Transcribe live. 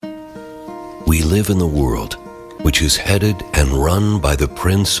We live in the world which is headed and run by the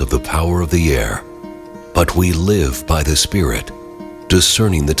prince of the power of the air. But we live by the Spirit,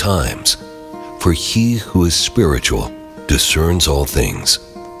 discerning the times. For he who is spiritual discerns all things.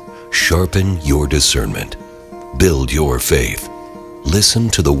 Sharpen your discernment. Build your faith. Listen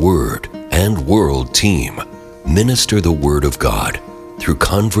to the Word and World Team. Minister the Word of God through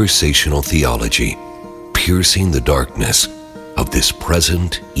conversational theology, piercing the darkness of this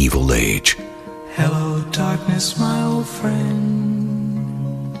present evil age. Hello, darkness, my old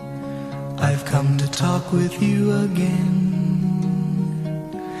friend. I've come to talk with you again,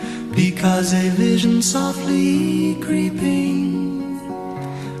 because a vision softly creeping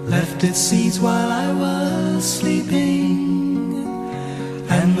left its seeds while I was sleeping,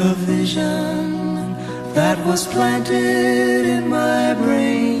 and the vision that was planted in my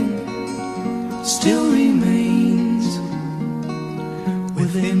brain still remains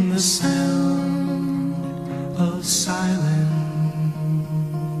within the sound of silence.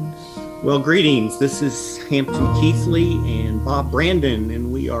 Well, greetings. This is Hampton Keithley and Bob Brandon,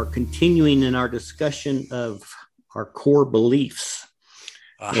 and we are continuing in our discussion of our core beliefs.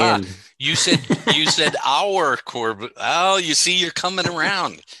 And you said our core. Oh, you see, you're coming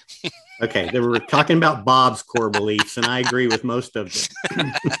around. Okay, they were talking about Bob's core beliefs, and I agree with most of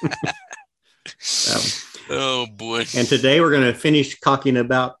them. Oh boy! And today we're going to finish talking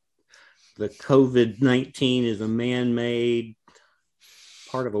about the COVID-19 is a man-made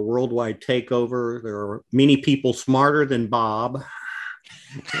part of a worldwide takeover. There are many people smarter than Bob.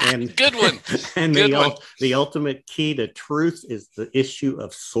 And good one. And the ultimate key to truth is the issue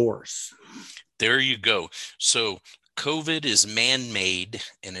of source. There you go. So COVID is man-made,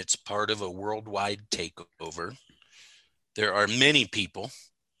 and it's part of a worldwide takeover. There are many people,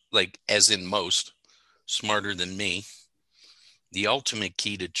 like as in most, smarter than me. The ultimate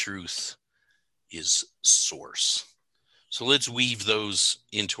key to truth is source. So let's weave those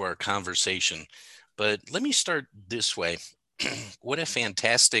into our conversation. But let me start this way. What a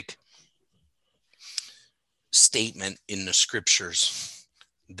fantastic statement in the scriptures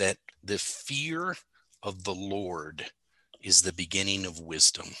that the fear of the Lord is the beginning of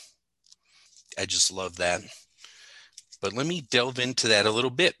wisdom. I just love that. But let me delve into that a little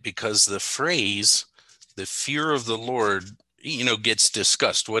bit, because the phrase, the fear of the Lord, gets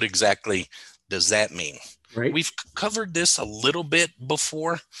discussed. What exactly does that mean? Right. We've covered this a little bit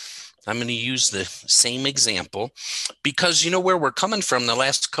before. I'm going to use the same example because where we're coming from. The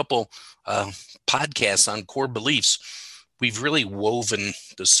last couple podcasts on core beliefs, we've really woven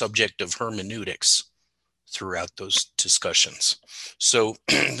the subject of hermeneutics throughout those discussions. So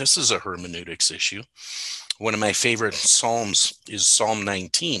this is a hermeneutics issue. One of my favorite Psalms is Psalm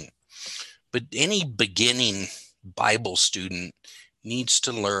 19. But any beginning Bible student needs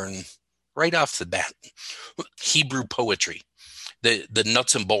to learn right off the bat Hebrew poetry. The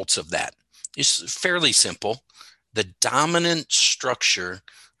nuts and bolts of that is fairly simple. The dominant structure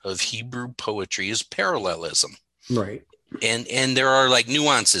of Hebrew poetry is parallelism. Right. And there are like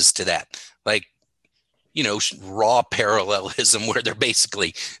nuances to that, like, raw parallelism where they're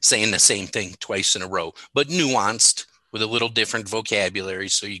basically saying the same thing twice in a row, but nuanced with a little different vocabulary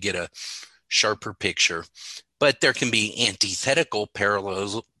so you get a sharper picture. But there can be antithetical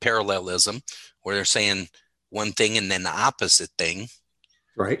parallelism where they're saying one thing and then the opposite thing.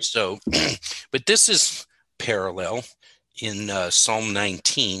 Right. So, but this is parallel in Psalm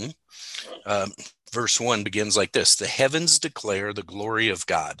 19. Verse 1 begins like this: the heavens declare the glory of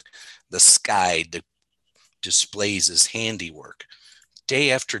God. The sky displays his handiwork.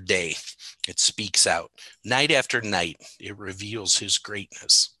 Day after day, it speaks out. Night after night, it reveals his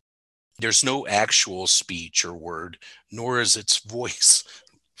greatness. There's no actual speech or word, nor is its voice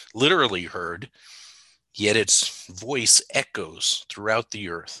literally heard, yet its voice echoes throughout the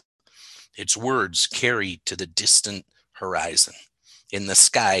earth. Its words carry to the distant horizon. In the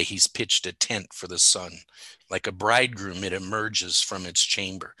sky, he's pitched a tent for the sun. Like a bridegroom, it emerges from its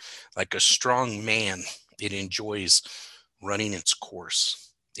chamber. Like a strong man, it enjoys running its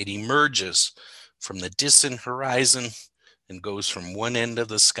course. It emerges from the distant horizon and goes from one end of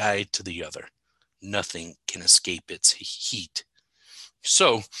the sky to the other. Nothing can escape its heat.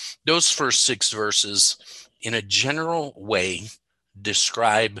 So those first 6 verses, in a general way,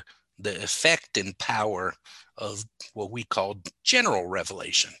 describe the effect and power of what we call general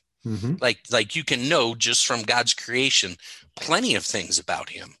revelation. Mm-hmm. Like you can know just from God's creation plenty of things about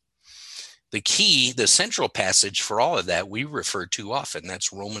him. The central passage for all of that we refer to often.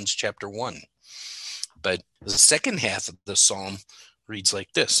 That's Romans chapter 1. But the second half of the psalm reads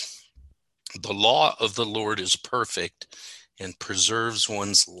like this: the law of the Lord is perfect and preserves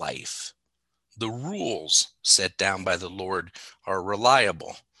one's life. The rules set down by the Lord are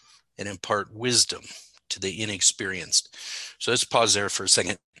reliable and impart wisdom to the inexperienced. So let's pause there for a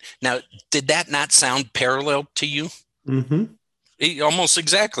second. Now, did that not sound parallel to you? Mm-hmm. Almost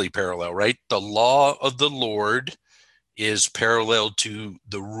exactly parallel, right? The law of the Lord is parallel to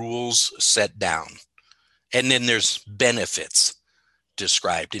the rules set down. And then there's benefits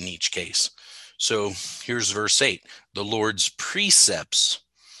described in each case. So here's verse 8. The Lord's precepts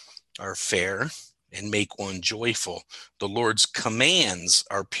are fair and make one joyful. The Lord's commands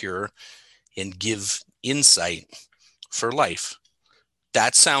are pure and give insight for life.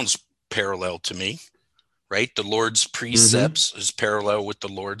 That sounds parallel to me, right? The Lord's precepts is parallel with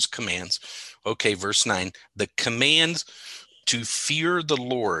the Lord's commands. Okay, verse 9. The commands to fear the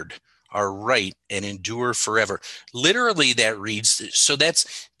Lord are right and endure forever. Literally, that reads, so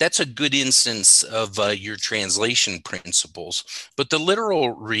that's a good instance of your translation principles. But the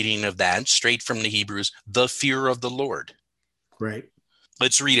literal reading of that, straight from the Hebrews, the fear of the Lord. Right.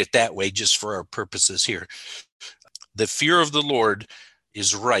 Let's read it that way just for our purposes here. The fear of the Lord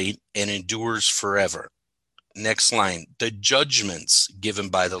is right and endures forever. Next line, the judgments given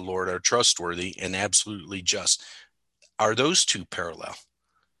by the Lord are trustworthy and absolutely just. Are those two parallel?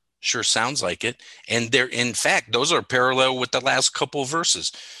 Sure sounds like it. And they're, in fact, those are parallel with the last couple of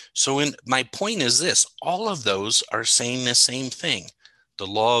verses. So my point is this, all of those are saying the same thing. The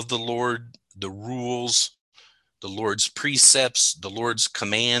law of the Lord, the rules, the Lord's precepts, the Lord's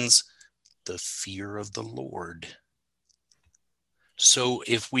commands, the fear of the Lord. So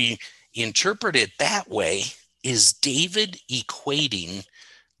if we interpret it that way, is David equating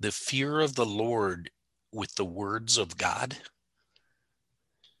the fear of the Lord with the words of God?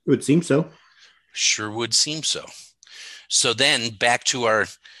 It would seem so. Sure would seem so. So then back to our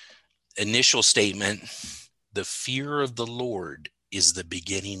initial statement, the fear of the Lord is the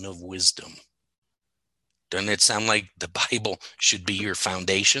beginning of wisdom. Doesn't it sound like the Bible should be your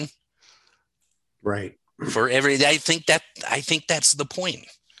foundation? Right. For every, I think that's the point.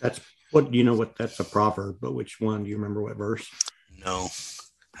 That's what, you know what, that's a proverb, but which one? Do you remember what verse? No,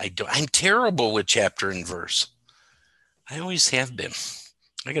 I don't. I'm terrible with chapter and verse. I always have been.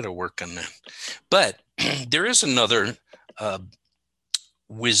 I got to work on that. But there is another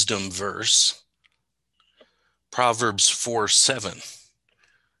wisdom verse, Proverbs 4:7.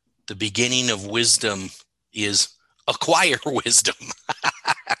 The beginning of wisdom is acquire wisdom.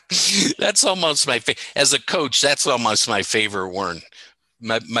 That's almost my favorite. As a coach, that's almost my favorite one.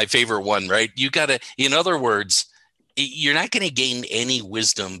 My favorite one, right? You got to, in other words, you're not going to gain any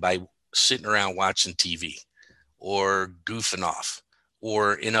wisdom by sitting around watching TV or goofing off,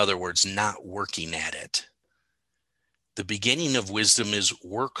 or in other words, not working at it. The beginning of wisdom is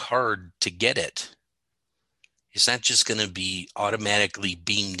work hard to get it. It's not just going to be automatically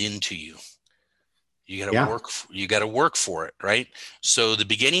beamed into you. You got to work. You got to work for it, right? So the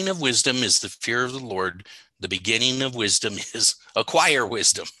beginning of wisdom is the fear of the Lord. The beginning of wisdom is acquire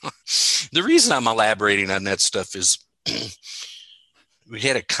wisdom. The reason I'm elaborating on that stuff is we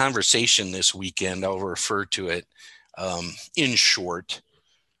had a conversation this weekend. I'll refer to it in short,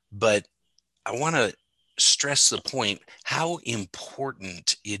 but I want to stress the point how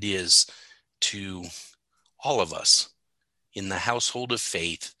important it is to all of us in the household of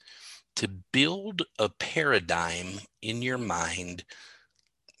faith to build a paradigm in your mind,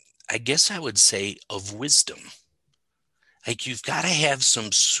 I guess I would say, of wisdom. Like you've got to have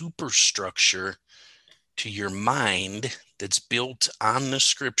some superstructure to your mind that's built on the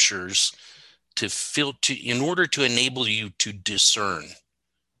scriptures in order to enable you to discern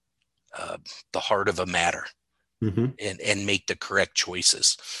the heart of a matter and make the correct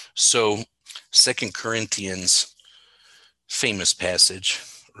choices. So 2 Corinthians, famous passage,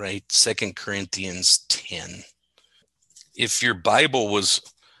 right? 2 Corinthians 10. If your Bible was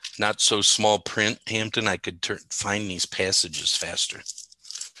not so small print, Hampton, I could find these passages faster.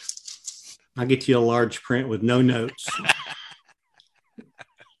 I'll get you a large print with no notes.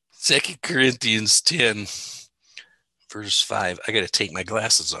 2 Corinthians 10, verse 5. I got to take my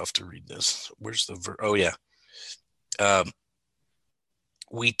glasses off to read this. Where's the verse? Oh, yeah.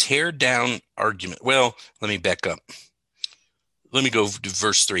 We tear down argument. Well, let me back up. Let me go to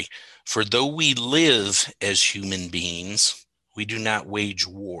verse 3. For though we live as human beings, we do not wage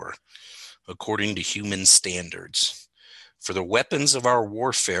war according to human standards. For the weapons of our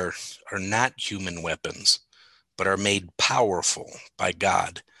warfare are not human weapons, but are made powerful by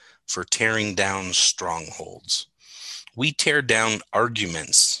God for tearing down strongholds. We tear down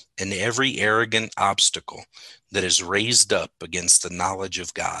arguments and every arrogant obstacle that is raised up against the knowledge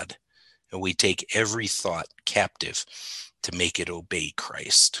of God, and we take every thought captive to make it obey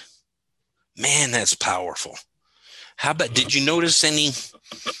Christ. Man, that's powerful. How about, did you notice any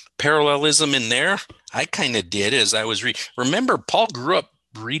parallelism in there? I kind of did as I was remember, Paul grew up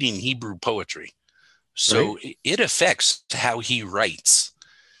reading Hebrew poetry. So Right. it affects how he writes.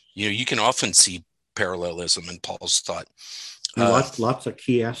 You can often see parallelism in Paul's thought. Lots of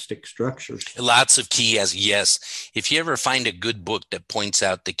chiastic structures. Lots of chiasms. Yes. If you ever find a good book that points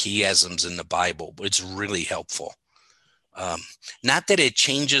out the chiasms in the Bible, it's really helpful. Not that it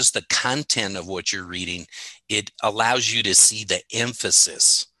changes the content of what you're reading, it allows you to see the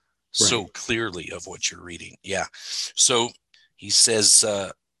emphasis so clearly of what you're reading. Yeah. So he says,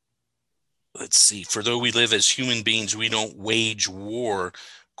 let's see, for though we live as human beings, we don't wage war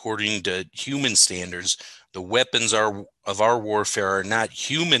according to human standards. The weapons of our warfare are not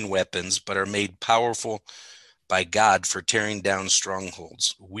human weapons, but are made powerful by God for tearing down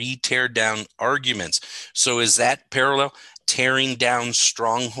strongholds. We tear down arguments. So is that parallel? Tearing down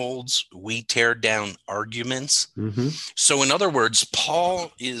strongholds, we tear down arguments. Mm-hmm. So in other words,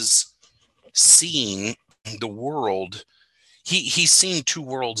 Paul is seeing the world. He's seen two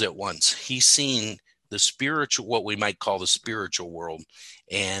worlds at once. He's seen the spiritual, what we might call the spiritual world,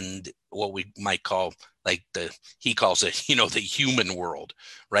 and what we might call he calls it, the human world,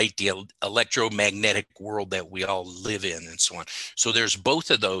 right? The electromagnetic world that we all live in and so on. So there's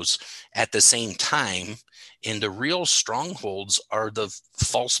both of those at the same time. And the real strongholds are the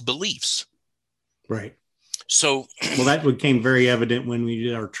false beliefs. Right. So, well, that became very evident when we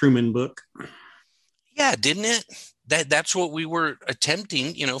did our Truman book. Yeah, didn't it? That's what we were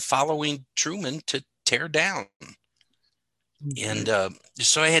attempting, following Truman to tear down. And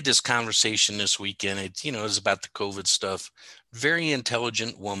so I had this conversation this weekend. It was about the COVID stuff. Very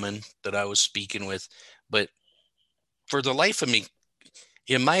intelligent woman that I was speaking with, but for the life of me,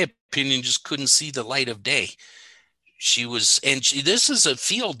 in my opinion, just couldn't see the light of day. This is a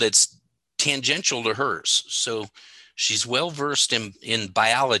field that's tangential to hers. So she's well-versed in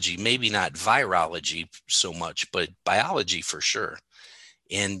biology, maybe not virology so much, but biology for sure.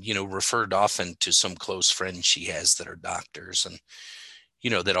 And, referred often to some close friends she has that are doctors and,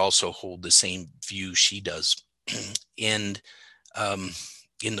 that also hold the same view she does. And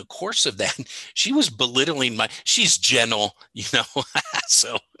in the course of that, she was belittling she's gentle,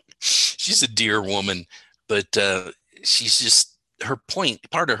 so she's a dear woman, but she's just,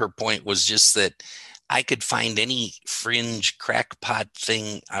 part of her point was just that I could find any fringe crackpot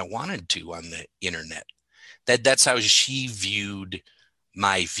thing I wanted to on the internet. That's how she viewed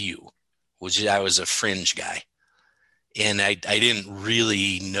my view, was I was a fringe guy. And I didn't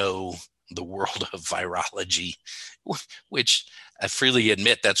really know the world of virology, which I freely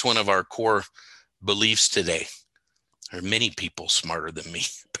admit that's one of our core beliefs today. There are many people smarter than me,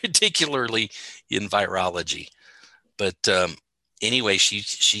 particularly in virology. But anyway, she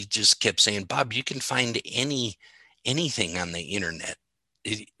just kept saying, Bob, you can find anything on the internet.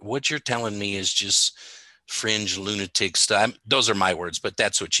 What you're telling me is just fringe lunatic stuff. Those are my words, but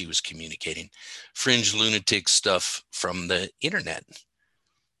that's what she was communicating. Fringe lunatic stuff from the internet.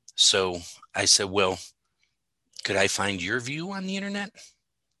 So I said, well, could I find your view on the internet?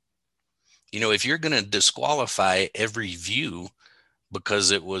 If you're going to disqualify every view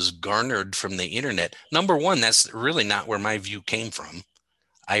because it was garnered from the internet, number one, that's really not where my view came from.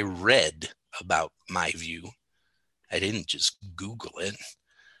 I read about my view. I didn't just Google it.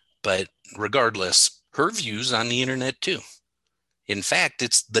 But regardless, her view's on the internet too. In fact,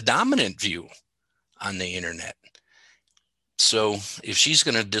 it's the dominant view on the internet. So if she's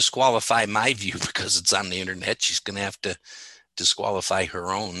going to disqualify my view because it's on the internet, she's going to have to disqualify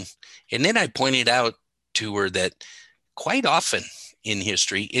her own. And then I pointed out to her that quite often in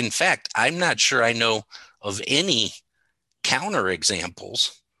history, in fact, I'm not sure I know of any counter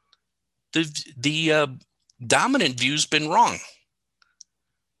examples, the dominant view's been wrong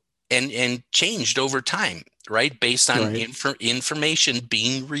and changed over time, right? Based on information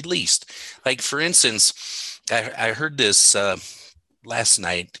being released. Like, for instance, I heard this last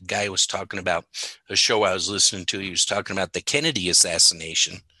night. The guy was talking about a show I was listening to. He was talking about the Kennedy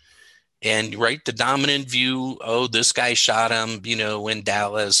assassination. And, right, the dominant view, this guy shot him, in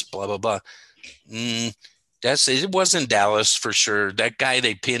Dallas, blah, blah, blah. It wasn't Dallas for sure. That guy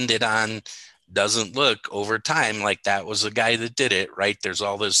they pinned it on doesn't look over time like that was the guy that did it, right? There's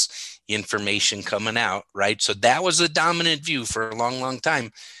all this information coming out, right? So that was the dominant view for a long, long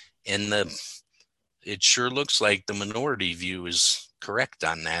time. And it sure looks like the minority view is correct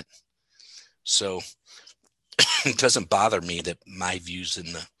on that. So it doesn't bother me that my view's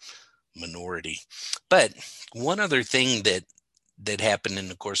in the minority. But one other thing that happened in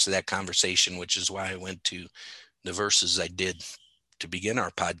the course of that conversation, which is why I went to the verses I did to begin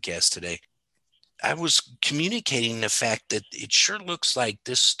our podcast today. I was communicating the fact that it sure looks like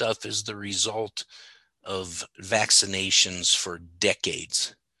this stuff is the result of vaccinations for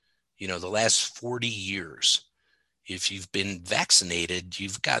decades. The last 40 years. If you've been vaccinated,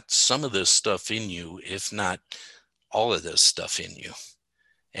 you've got some of this stuff in you, if not all of this stuff in you.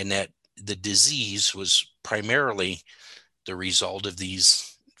 And that the disease was primarily the result of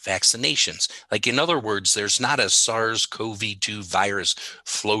these vaccinations. Like, in other words, there's not a SARS-CoV-2 virus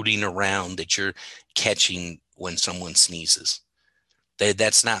floating around that you're catching when someone sneezes.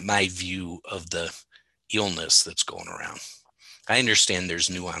 That's not my view of the illness that's going around. I understand there's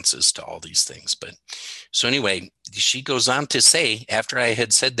nuances to all these things. But so anyway, she goes on to say, after I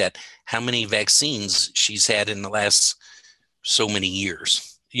had said that, how many vaccines she's had in the last so many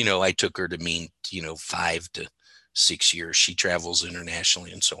years. I took her to mean, 5 to 6 years. She travels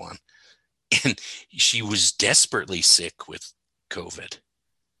internationally and so on. And she was desperately sick with COVID.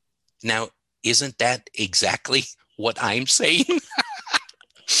 Now, isn't that exactly what I'm saying?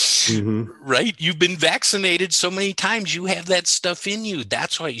 Mm-hmm. Right? You've been vaccinated so many times, you have that stuff in you.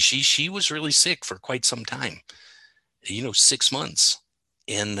 That's why she was really sick for quite some time, 6 months.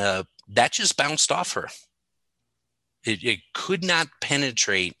 And that just bounced off her. It could not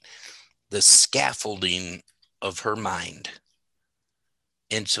penetrate the scaffolding of her mind.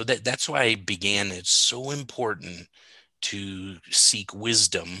 And so that's why I began. It's so important to seek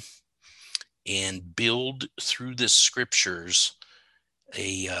wisdom and build through the scriptures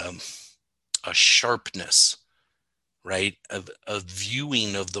a sharpness, right, of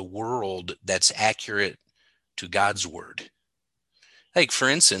viewing of the world that's accurate to God's word. Like, for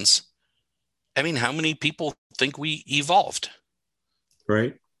instance, how many people think we evolved?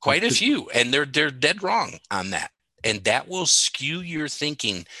 Right. Quite a few, and they're dead wrong on that. And that will skew your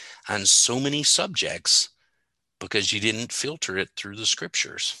thinking on so many subjects because you didn't filter it through the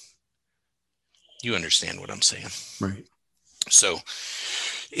scriptures. You understand what I'm saying? Right. So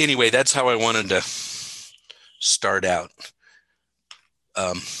anyway, that's how I wanted to start out.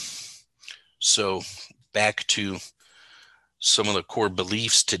 So back to some of the core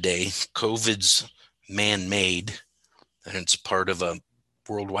beliefs today. COVID's man-made, and it's part of a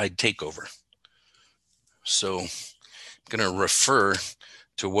worldwide takeover. So I'm going to refer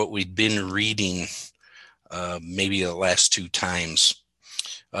to what we've been reading maybe the last 2 times.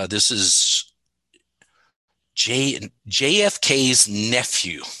 This is JFK's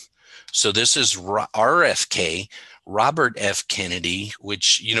nephew. So this is RFK, Robert F. Kennedy,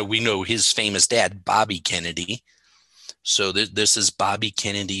 which, we know his famous dad, Bobby Kennedy. So this is Bobby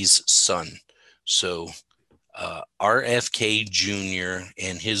Kennedy's son. So RFK Jr.,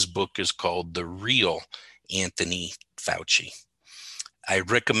 and his book is called The Real Anthony Fauci. I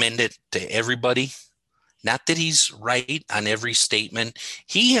recommend it to everybody. Not that he's right on every statement.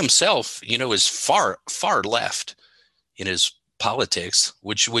 He himself, is far, far left in his politics,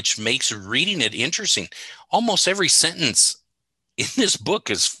 which makes reading it interesting. Almost every sentence in this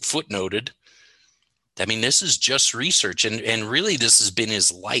book is footnoted. This is just research, and really this has been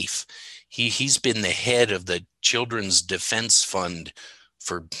his life. He's been the head of the Children's Defense Fund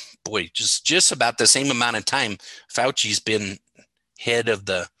for, just about the same amount of time Fauci's been head of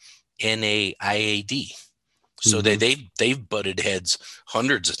the NIAID. So they've butted heads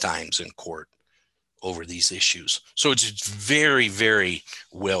hundreds of times in court over these issues. So it's very, very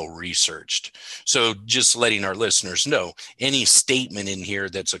well researched. So just letting our listeners know, any statement in here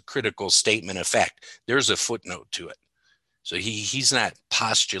that's a critical statement of fact, there's a footnote to it. So he's not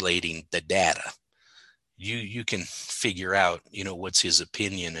postulating the data. You can figure out, what's his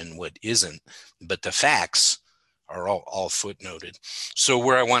opinion and what isn't, but the facts are all footnoted. So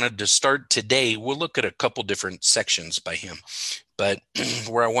where I wanted to start today, we'll look at a couple different sections by him, but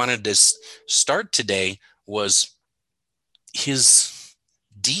where I wanted to start today was his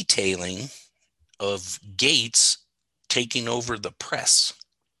detailing of Gates taking over the press.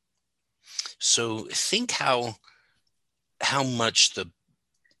 So think how much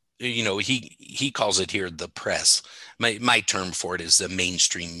he calls it here the press. My term for it is the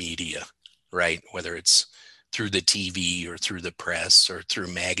mainstream media, right? Whether it's through the TV or through the press or through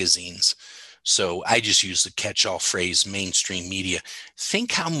magazines. So I just use the catch-all phrase mainstream media.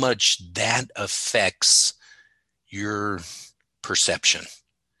 Think how much that affects your perception.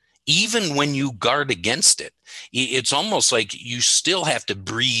 Even when you guard against it, it's almost like you still have to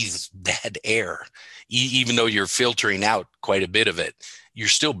breathe that air. Even though you're filtering out quite a bit of it, you're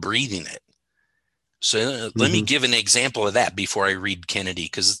still breathing it. So let me give an example of that before I read Kennedy,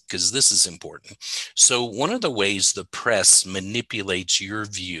 because this is important. So one of the ways the press manipulates your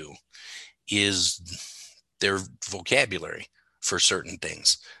view is their vocabulary. for certain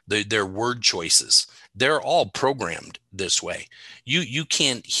things. Their word choices, they're all programmed this way. You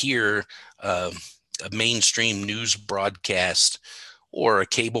can't hear a mainstream news broadcast or a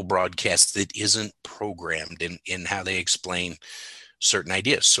cable broadcast that isn't programmed in how they explain certain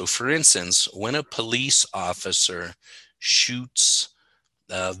ideas. So for instance, when a police officer shoots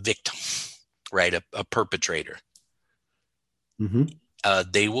a victim, right, a perpetrator,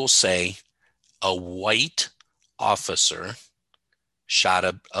 they will say a white officer shot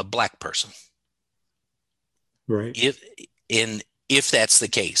a black person. Right. If that's the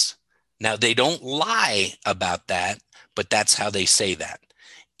case. Now, they don't lie about that, but that's how they say that.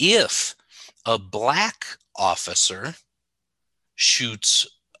 If a black officer shoots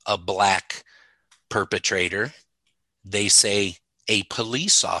a black perpetrator, they say a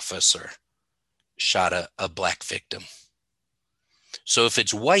police officer shot a black victim. So if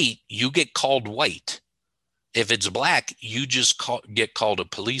it's white, you get called white. If it's black, you just get called a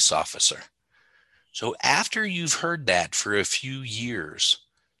police officer. So after you've heard that for a few years,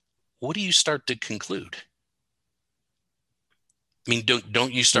 what do you start to conclude? I mean,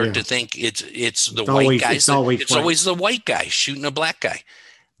 don't you start to think it's the white guy? It's always the white guy shooting a black guy.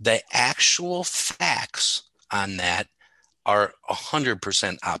 The actual facts on that are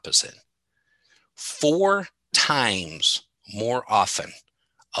 100% opposite. 4 times more often,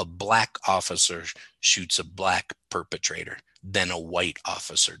 a black officer shoots a black perpetrator than a white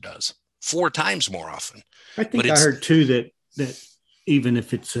officer does. 4 times more often. I think I heard too that even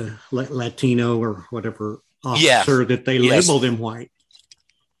if it's a Latino or whatever officer, that they label them white.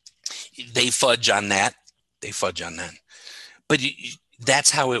 They fudge on that. But that's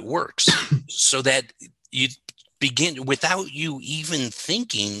how it works. So that you begin, without you even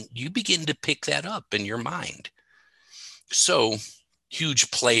thinking, you begin to pick that up in your mind. So huge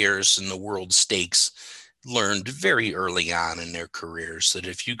players in the world stakes learned very early on in their careers that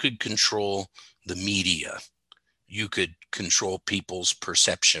if you could control the media, you could control people's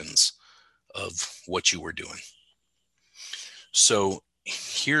perceptions of what you were doing. So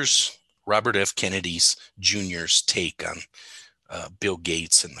here's Robert F. Kennedy Jr.'s take on Bill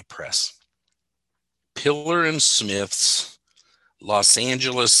Gates and the press. Pillar and Smith's Los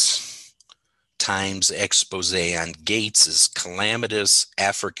Angeles Times expose on Gates's calamitous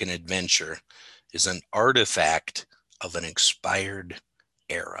African adventure is an artifact of an expired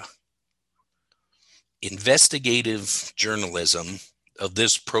era. Investigative journalism of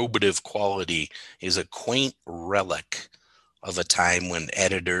this probative quality is a quaint relic of a time when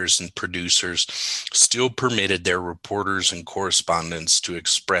editors and producers still permitted their reporters and correspondents to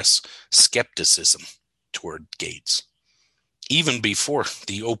express skepticism toward Gates. Even before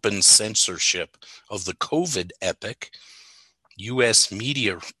the open censorship of the COVID epic, U.S.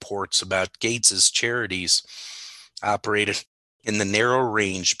 media reports about Gates's charities operated in the narrow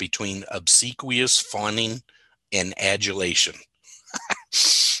range between obsequious fawning and adulation.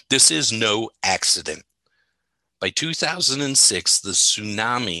 This is no accident. By 2006, the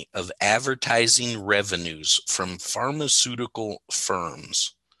tsunami of advertising revenues from pharmaceutical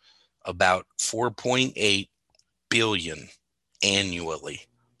firms, about $4.8 billion annually,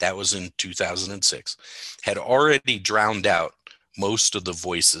 that was in 2006, had already drowned out most of the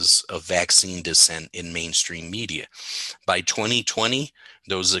voices of vaccine dissent in mainstream media. By 2020,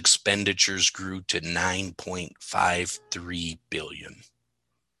 those expenditures grew to $9.53 billion.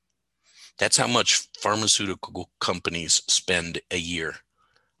 That's how much pharmaceutical companies spend a year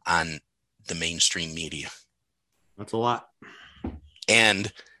on the mainstream media. That's a lot.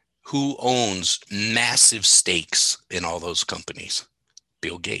 And who owns massive stakes in all those companies?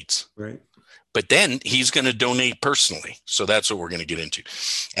 Bill Gates. Right. But then he's going to donate personally. So that's what we're going to get into.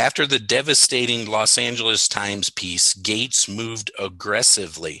 After the devastating Los Angeles Times piece, Gates moved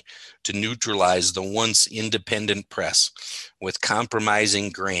aggressively to neutralize the once independent press with compromising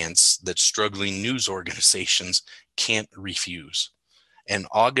grants that struggling news organizations can't refuse. An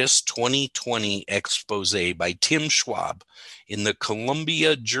August 2020 expose by Tim Schwab in the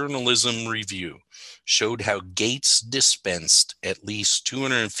Columbia Journalism Review showed how Gates dispensed at least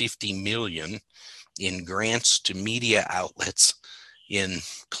 $250 million in grants to media outlets,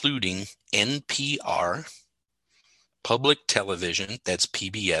 including NPR, Public Television, that's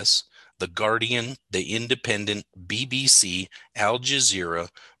PBS, The Guardian, The Independent, BBC, Al Jazeera,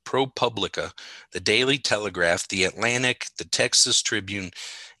 ProPublica, The Daily Telegraph, The Atlantic, The Texas Tribune,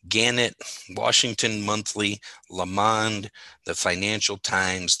 Gannett, Washington Monthly, Le Monde, The Financial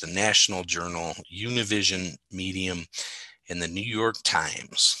Times, The National Journal, Univision, Medium, and The New York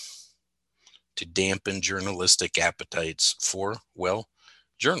Times to dampen journalistic appetites for, well,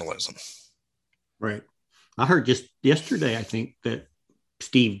 journalism. Right. I heard just yesterday, I think, that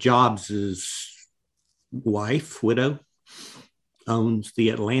Steve Jobs' widow, owns the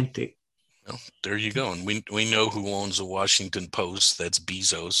Atlantic. Well, there you go. And we know who owns the Washington Post. That's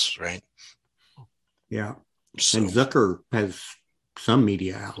Bezos, right? Yeah. So, and Zucker has some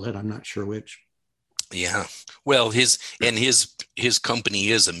media outlet. I'm not sure which. Yeah. Well, his company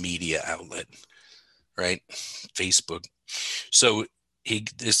is a media outlet, right? Facebook. So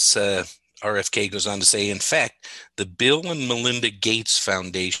this RFK goes on to say, in fact, the Bill and Melinda Gates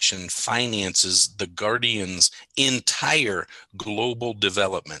Foundation finances The Guardian's entire global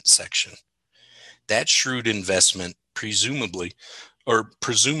development section. That shrewd investment presumably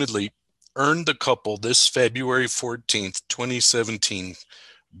earned the couple this February 14th, 2017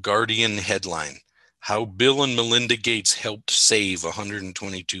 Guardian headline, How Bill and Melinda Gates Helped Save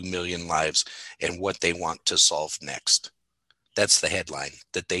 122 Million Lives and What They Want to Solve Next. That's the headline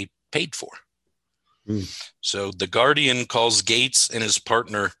that they paid for. So The Guardian calls Gates and his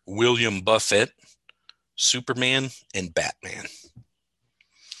partner William Buffett Superman and Batman.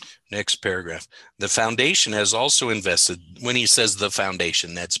 Next paragraph. The foundation has also invested, when he says the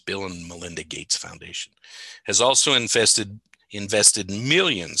foundation, that's Bill and Melinda Gates Foundation, has also invested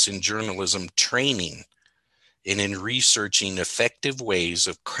millions in journalism training and in researching effective ways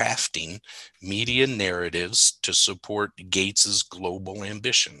of crafting media narratives to support Gates's global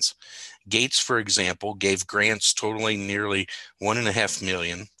ambitions. Gates, for example, gave grants totaling nearly $1.5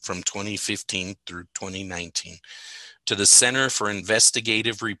 million from 2015 through 2019 to the Center for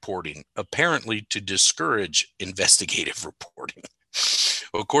Investigative Reporting, apparently to discourage investigative reporting.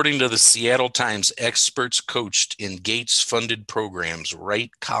 According to the Seattle Times, experts coached in Gates-funded programs write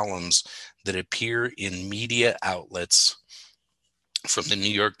columns that appear in media outlets from the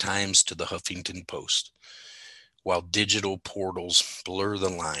New York Times to the Huffington Post, while digital portals blur the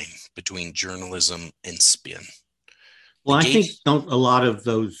line between journalism and spin. Well, I think a lot of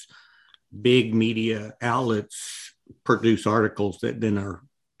those big media outlets produce articles that then are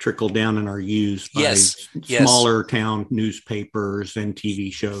trickled down and are used by smaller town newspapers and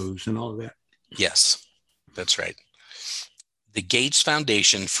TV shows and all of that. Yes, that's right. The Gates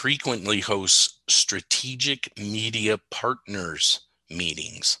Foundation frequently hosts strategic media partners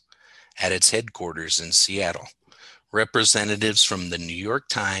meetings at its headquarters in Seattle. Representatives from the New York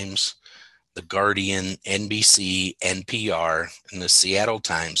Times, the Guardian, NBC, NPR, and the Seattle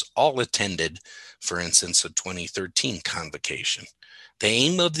Times all attended, for instance, a 2013 convocation. The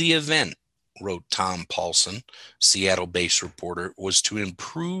aim of the event, wrote Tom Paulson, Seattle-based reporter, was to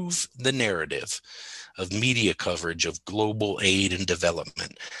improve the narrative of media coverage of global aid and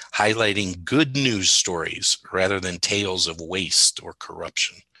development, highlighting good news stories rather than tales of waste or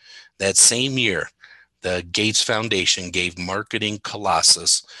corruption. That same year, the Gates Foundation gave marketing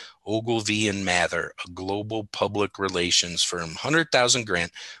colossus Ogilvy and Mather, a global public relations firm, 100,000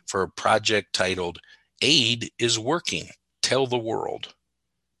 grant for a project titled Aid is Working, Tell the World.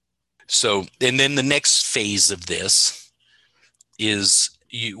 So, and then the next phase of this is,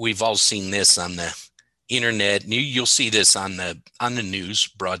 we've all seen this on the internet. You'll see this on the news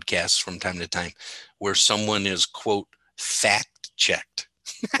broadcasts from time to time, where someone is, quote, fact checked.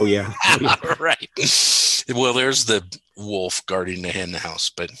 Oh yeah. Right. Well, there's the wolf guarding the hen house,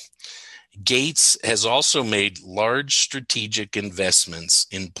 but Gates has also made large strategic investments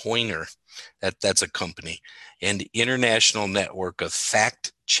in Pointer, that's a company, and international network of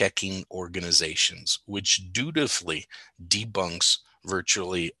fact-checking organizations, which dutifully debunks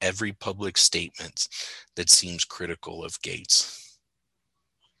virtually every public statement that seems critical of Gates.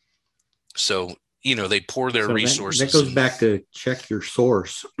 So, they pour their resources. That goes back to check your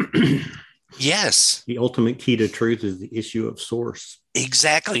source. Yes. The ultimate key to truth is the issue of source.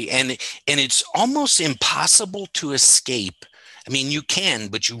 Exactly. And it's almost impossible to escape. I mean, you can,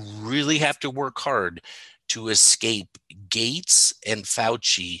 but you really have to work hard to escape Gates and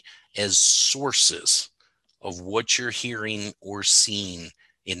Fauci as sources of what you're hearing or seeing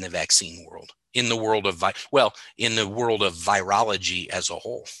in the vaccine world, in the world of virology as a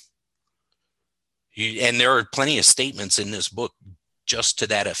whole. And there are plenty of statements in this book just to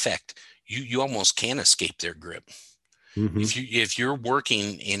that effect. You almost can't escape their grip. Mm-hmm. If you're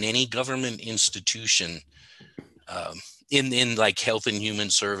working in any government institution, in like Health and Human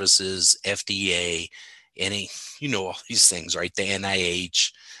Services, FDA, all these things, right? The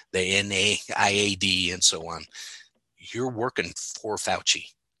NIH, the NIAID, and so on. You're working for Fauci,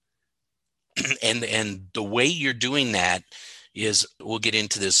 and the way you're doing that is, we'll get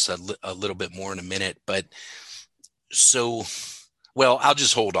into this a little bit more in a minute, but I'll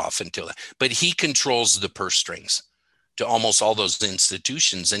just hold off until that. But he controls the purse strings to almost all those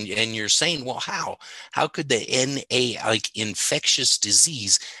institutions. And you're saying, well, how could the NA, like infectious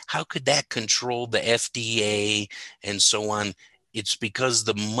disease, how could that control the FDA and so on? It's because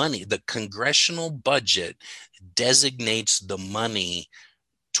the money, the congressional budget designates the money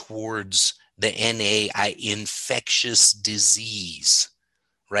towards the NAI, infectious disease,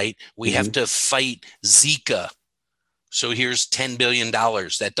 right? We have to fight Zika. So here's $10 billion.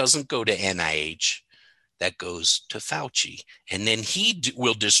 That doesn't go to NIH. That goes to Fauci. And then he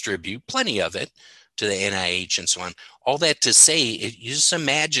will distribute plenty of it to the NIH and so on. All that to say, you just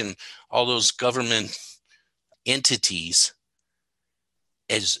imagine all those government entities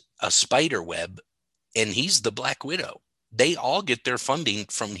as a spider web, and he's the Black Widow. They all get their funding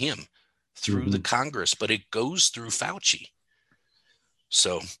from him through the Congress, but it goes through Fauci.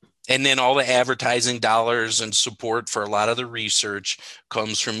 So, and then all the advertising dollars and support for a lot of the research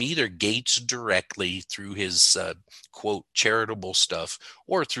comes from either Gates directly through his quote charitable stuff,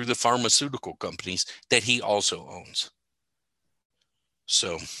 or through the pharmaceutical companies that he also owns.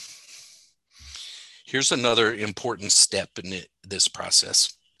 So here's another important step in this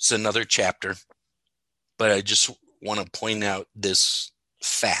process. It's another chapter, but I just want to point out this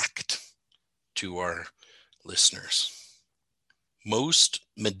fact to our listeners. Most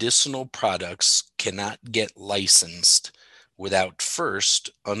medicinal products cannot get licensed without first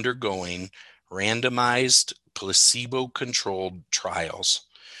undergoing randomized placebo-controlled trials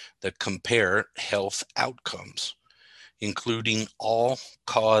that compare health outcomes, including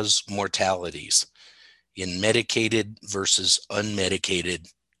all-cause mortalities in medicated versus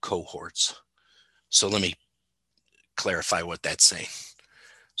unmedicated cohorts. So let me clarify what that's saying.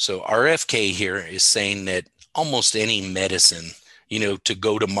 So RFK here is saying that almost any medicine, to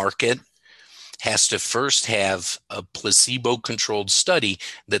go to market has to first have a placebo-controlled study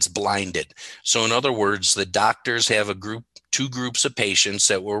that's blinded. So in other words, the doctors have two groups of patients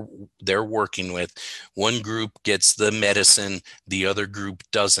that they're working with. One group gets the medicine, the other group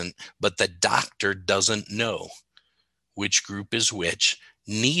doesn't, but the doctor doesn't know which group is which.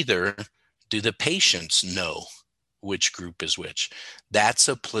 Neither do the patients know which group is which. That's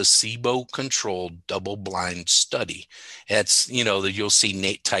a placebo-controlled double-blind study. That's, you'll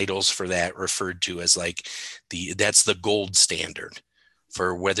see titles for that referred to as like that's the gold standard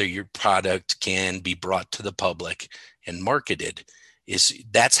for whether your product can be brought to the public and marketed.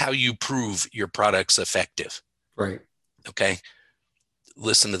 That's how you prove your product's effective. Right. Okay.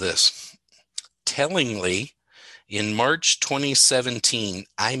 Listen to this. Tellingly, in March 2017,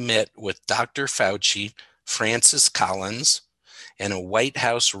 I met with Dr. Fauci, Francis Collins, and a White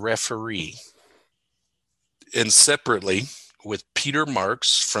House referee, and separately with Peter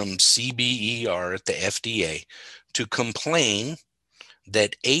Marks from CBER at the FDA, to complain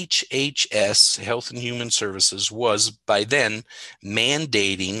that HHS, Health and Human Services, was by then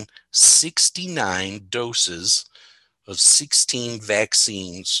mandating 69 doses of 16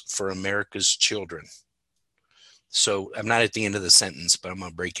 vaccines for America's children. So I'm not at the end of the sentence, but I'm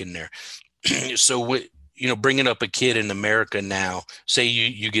going to break in there. So bringing up a kid in America now, say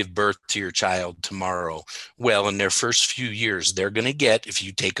you give birth to your child tomorrow. Well, in their first few years, they're going to get, if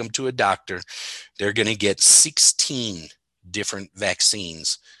you take them to a doctor, they're going to get 16 different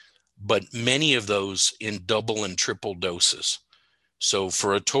vaccines, but many of those in double and triple doses. So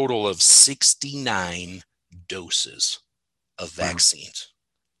for a total of 69 doses of vaccines.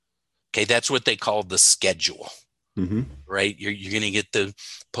 Okay, that's what they call the schedule. Right? You're going to get the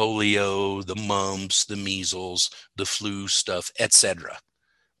polio, the mumps, the measles, the flu stuff, etc.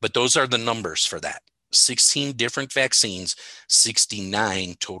 But those are the numbers for that. 16 different vaccines,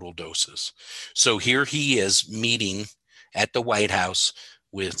 69 total doses. So here he is meeting at the White House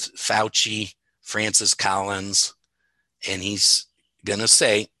with Fauci, Francis Collins, and he's going to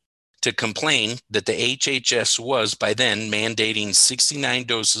say, to complain that the HHS was by then mandating 69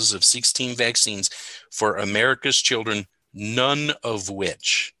 doses of 16 vaccines for America's children, none of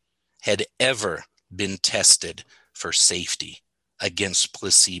which had ever been tested for safety against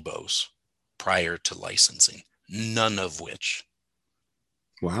placebos prior to licensing. None of which.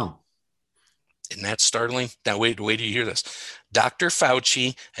 Wow. Isn't that startling? Now, wait till you hear this. Dr.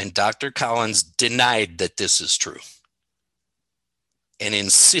 Fauci and Dr. Collins denied that this is true, and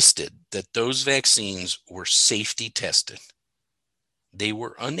insisted that those vaccines were safety tested. They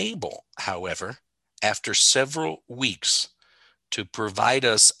were unable, however, after several weeks, to provide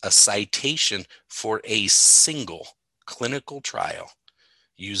us a citation for a single clinical trial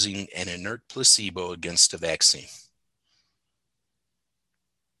using an inert placebo against a vaccine.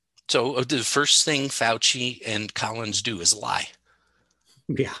 So the first thing Fauci and Collins do is lie.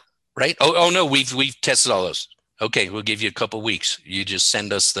 Yeah. Right? Oh no, we've tested all those. Okay, we'll give you a couple weeks. You just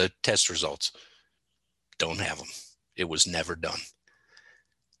send us the test results. Don't have them. It was never done.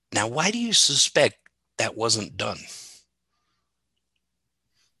 Now, why do you suspect that wasn't done?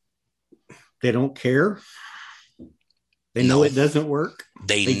 They don't care. They know it doesn't work.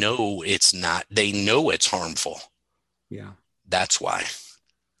 They know it's not. They know it's harmful. Yeah. That's why.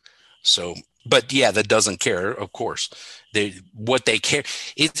 So, but yeah, that doesn't care, of course. What they care,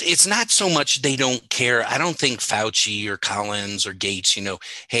 it's not so much they don't care. I don't think Fauci or Collins or Gates,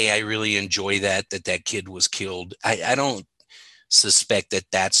 hey, I really enjoy that kid was killed. I don't suspect that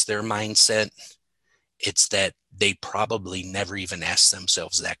that's their mindset. It's that they probably never even asked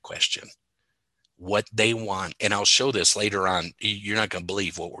themselves that question. What they want, and I'll show this later on. You're not going to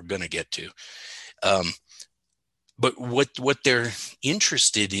believe what we're going to get to. But what they're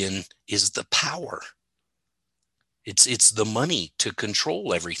interested in is the power. It's the money to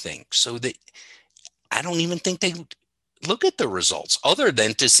control everything. So that I don't even think they look at the results other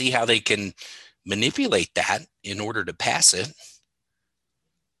than to see how they can manipulate that in order to pass it.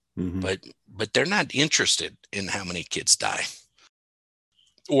 Mm-hmm. But they're not interested in how many kids die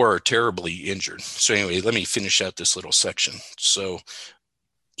or are terribly injured. So anyway, let me finish out this little section. So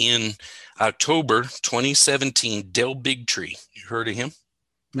in October 2017, Del Bigtree, you heard of him?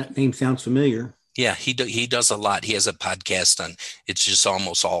 That name sounds familiar. Yeah, he does a lot. He has a podcast on, it's just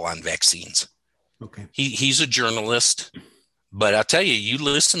almost all on vaccines. Okay. He's a journalist, but I'll tell you, you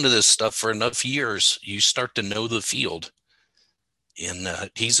listen to this stuff for enough years, you start to know the field. And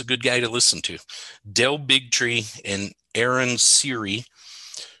he's a good guy to listen to. Del Bigtree and Aaron Siri,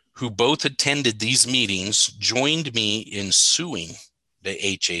 who both attended these meetings, joined me in suing the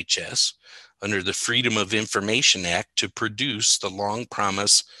HHS under the Freedom of Information Act to produce the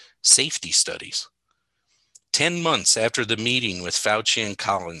long-promised safety studies. 10 months after the meeting with Fauci and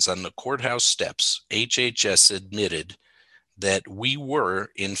Collins on the courthouse steps, HHS admitted that we were,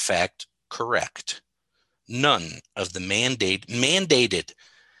 in fact, correct. None of the mandated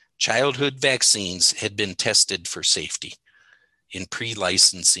childhood vaccines had been tested for safety in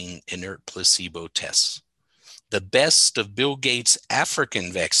pre-licensing inert placebo tests. The best of Bill Gates'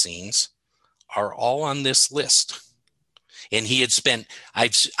 African vaccines are all on this list. And he had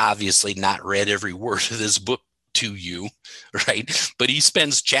I've obviously not read every word of this book to you, right? But he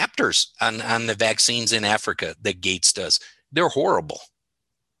spends chapters on the vaccines in Africa that Gates does. They're horrible.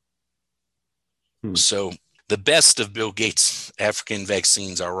 So the best of Bill Gates' African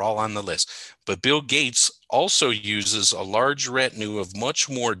vaccines are all on the list. But Bill Gates also uses a large retinue of much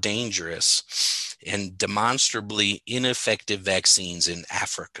more dangerous and demonstrably ineffective vaccines in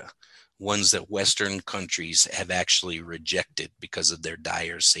Africa, ones that Western countries have actually rejected because of their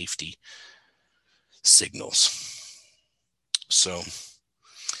dire safety signals. So,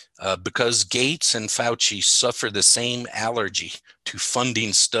 because Gates and Fauci suffer the same allergy to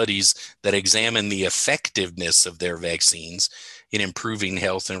funding studies that examine the effectiveness of their vaccines in improving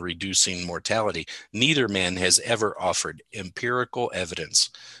health and reducing mortality, neither man has ever offered empirical evidence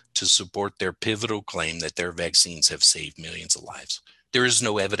to support their pivotal claim that their vaccines have saved millions of lives. There is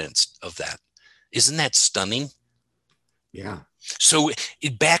no evidence of that. Isn't that stunning? Yeah. So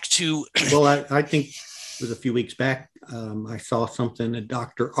back to... Well, I think it was a few weeks back. I saw something that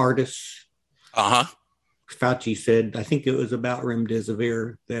Dr. Ardis, Fauci said, I think it was about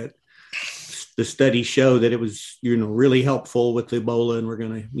remdesivir, that the studies show that it was, really helpful with Ebola, and we're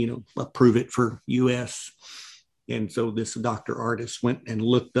going to, approve it for U.S. And so this Dr. Ardis went and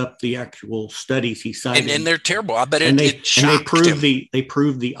looked up the actual studies he cited, and they're terrible. I bet they proved him. They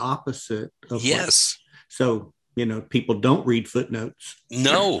proved the opposite of yes. So people don't read footnotes.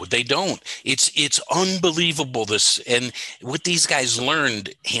 No, they don't. It's unbelievable. This, and what these guys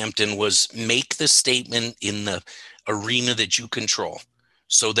learned, Hampton, was make the statement in the arena that you control.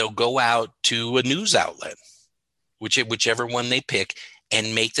 So they'll go out to a news outlet, whichever one they pick,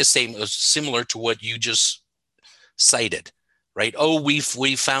 and make the statement similar to what you just cited, right? Oh, we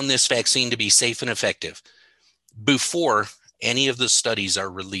found this vaccine to be safe and effective. Before any of the studies are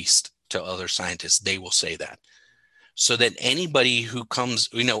released to other scientists, they will say that. So that anybody who comes,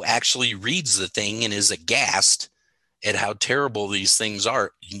 actually reads the thing and is aghast at how terrible these things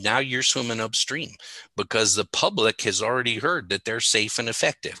are, now you're swimming upstream because the public has already heard that they're safe and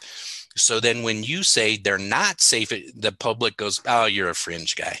effective. So then when you say they're not safe, the public goes, oh, you're a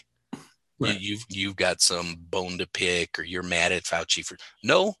fringe guy. Right. You've got some bone to pick, or you're mad at Fauci for...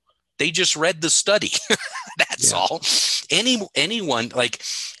 No, they just read the study. That's all. Anyone, like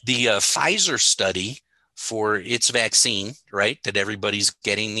the Pfizer study for its vaccine, right, that everybody's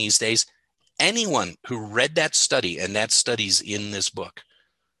getting these days, anyone who read that study, and that study's in this book,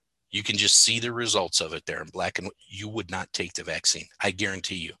 You can just see the results of it there in black and white. You would not take the vaccine, I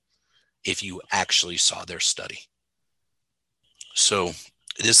guarantee you, if you actually saw their study. So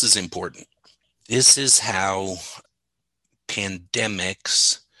this is important. This is how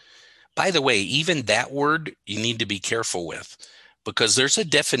pandemics, by the way, even that word you need to be careful with, because there's a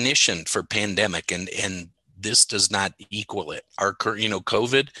definition for pandemic, and this does not equal it. Our current,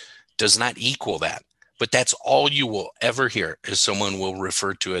 COVID does not equal that. But that's all you will ever hear, is someone will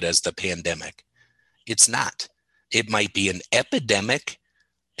refer to it as the pandemic. It's not. It might be an epidemic.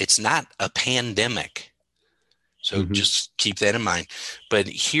 It's not a pandemic. So just keep that in mind. But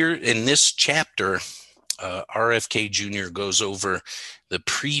here in this chapter, RFK Jr. goes over the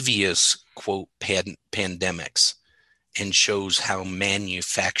previous, quote, pandemics and shows how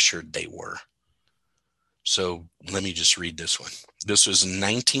manufactured they were. So let me just read this one. This was in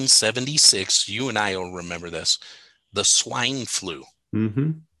 1976. You and I will remember this. The swine flu.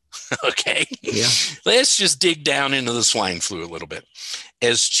 Okay. Yeah. Let's just dig down into the swine flu a little bit.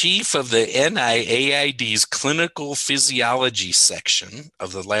 As chief of the NIAID's clinical physiology section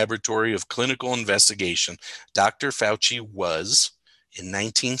of the Laboratory of Clinical Investigation, Dr. Fauci was, in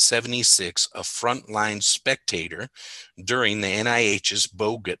 1976, a frontline spectator during the NIH's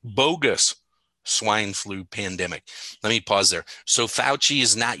bogus swine flu pandemic. Let me pause there. So Fauci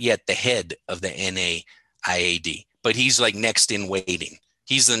is not yet the head of the NIAID, but he's like next in waiting.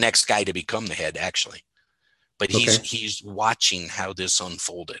 He's the next guy to become the head, actually. But he's watching how this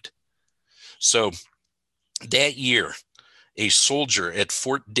unfolded. So that year, a soldier at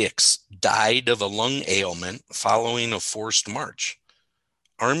Fort Dix died of a lung ailment following a forced march.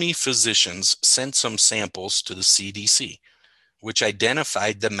 Army physicians sent some samples to the CDC, which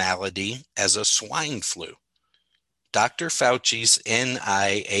identified the malady as a swine flu. Dr. Fauci's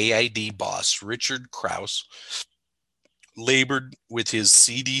NIAID boss, Richard Krause, labored with his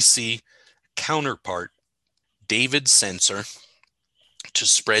CDC counterpart, David Sencer, to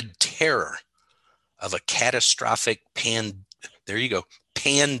spread terror of a catastrophic pandemic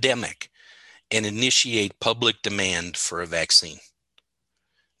and initiate public demand for a vaccine.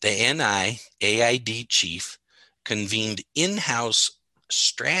 The NIAID chief convened in-house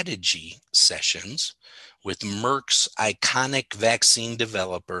strategy sessions with Merck's iconic vaccine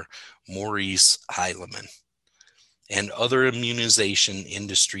developer, Maurice Heilemann, and other immunization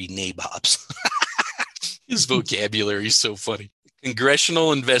industry nabobs. His vocabulary is so funny.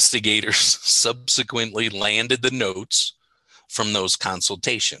 Congressional investigators subsequently landed the notes from those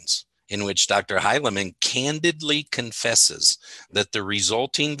consultations, in which Dr. Heilemann candidly confesses that the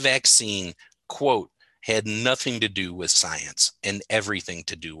resulting vaccine, quote, had nothing to do with science and everything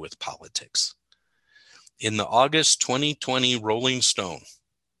to do with politics. In the August 2020 Rolling Stone,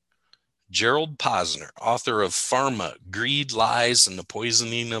 Gerald Posner, author of Pharma, Greed, Lies, and the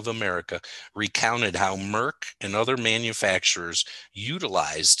Poisoning of America, recounted how Merck and other manufacturers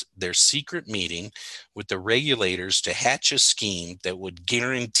utilized their secret meeting with the regulators to hatch a scheme that would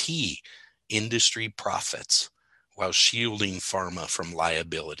guarantee industry profits while shielding pharma from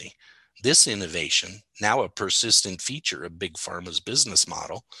liability. This innovation, now a persistent feature of Big Pharma's business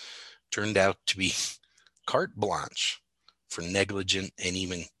model, turned out to be carte blanche for negligent and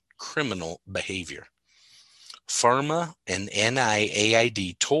even criminal behavior. Pharma and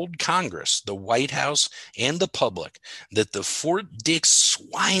NIAID told Congress, the White House, and the public that the Fort Dix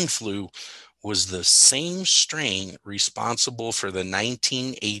swine flu was the same strain responsible for the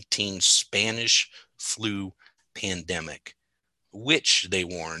 1918 Spanish flu pandemic, which, they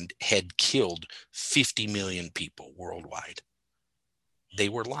warned, had killed 50 million people worldwide. They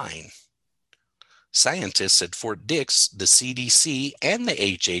were lying. Scientists at Fort Dix, the CDC, and the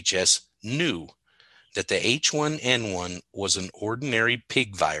HHS knew that the H1N1 was an ordinary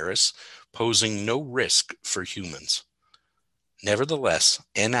pig virus posing no risk for humans. Nevertheless,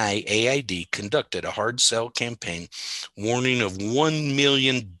 NIAID conducted a hard sell campaign warning of 1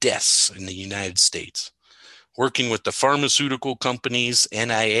 million deaths in the United States. Working with the pharmaceutical companies,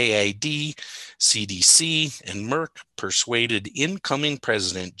 NIAID, CDC, and Merck persuaded incoming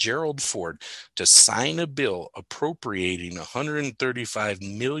President Gerald Ford to sign a bill appropriating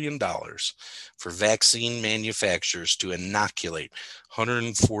 $135 million for vaccine manufacturers to inoculate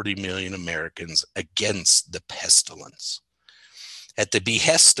 140 million Americans against the pestilence. At the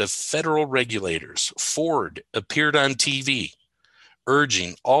behest of federal regulators, Ford appeared on TV,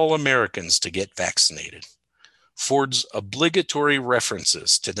 urging all Americans to get vaccinated. Ford's obligatory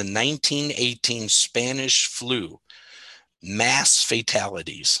references to the 1918 Spanish flu, mass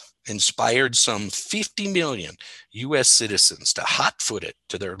fatalities, inspired some 50 million U.S. citizens to hot-foot it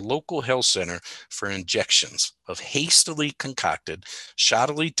to their local health center for injections of hastily concocted,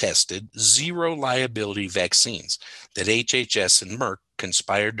 shoddily tested, zero liability vaccines that HHS and Merck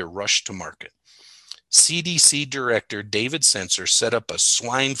conspired to rush to market. CDC Director David Sencer set up a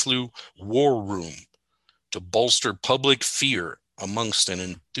swine flu war room to bolster public fear amongst an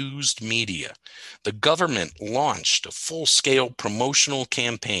enthused media. The government launched a full-scale promotional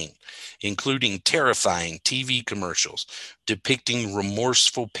campaign, including terrifying TV commercials depicting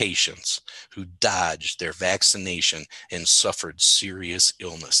remorseful patients who dodged their vaccination and suffered serious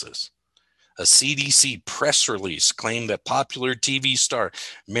illnesses. A CDC press release claimed that popular TV star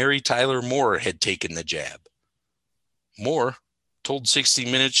Mary Tyler Moore had taken the jab. Moore told 60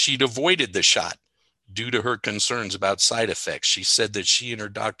 Minutes she'd avoided the shot due to her concerns about side effects. She said that she and her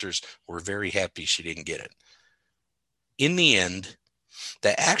doctors were very happy she didn't get it. In the end,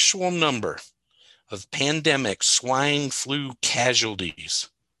 the actual number of pandemic swine flu casualties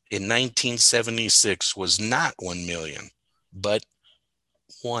in 1976 was not 1 million, but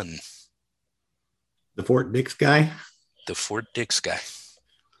 1. The Fort Dix guy? The Fort Dix guy.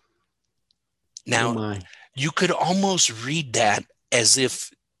 Now, Oh you could almost read that as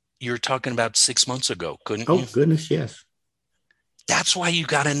if you're talking about 6 months ago, couldn't you? Oh, goodness, yes. That's why you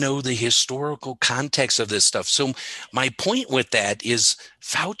got to know the historical context of this stuff. So my point with that is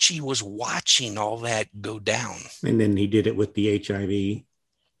Fauci was watching all that go down. And then he did it with the HIV thing.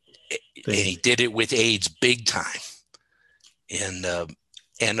 And he did it with AIDS big time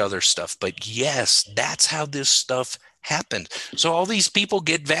and other stuff. But yes, that's how this stuff happened. So all these people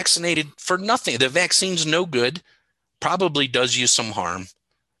get vaccinated for nothing. The vaccine's no good, probably does you some harm.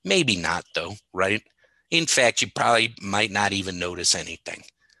 Maybe not, though, right? In fact, you probably might not even notice anything.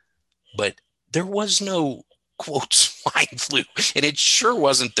 But there was no, quote, swine flu, and it sure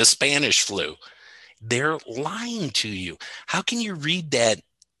wasn't the Spanish flu. They're lying to you. How can you read that,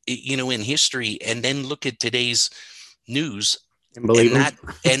 in history and then look at today's news And believe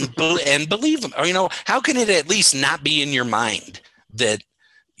and him. and believe them? Or, how can it at least not be in your mind that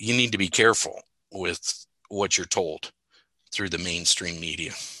you need to be careful with what you're told through the mainstream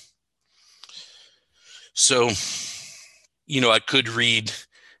media? So, I could read,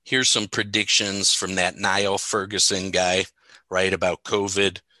 here's some predictions from that Niall Ferguson guy, right, about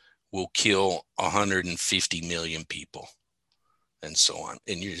COVID will kill 150 million people and so on.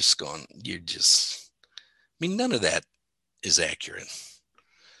 And you're just going, none of that is accurate.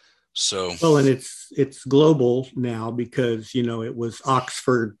 So, Well, and it's global now because, it was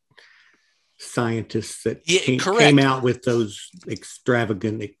Oxford scientists that came out with those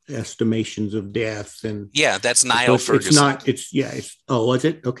extravagant estimations of deaths. And yeah, that's Niall Ferguson. Was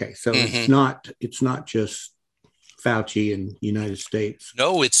it? Okay. So it's not just Fauci in the United States.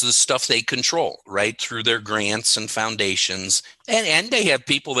 No, it's the stuff they control, right? Through their grants and foundations. And they have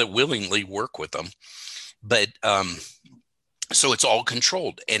people that willingly work with them. But, so it's all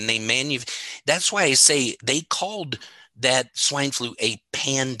controlled, and that's why I say they called that swine flu a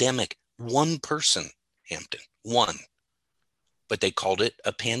pandemic. One person, Hampton, one, but they called it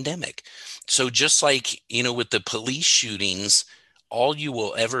a pandemic. So just like, with the police shootings, all you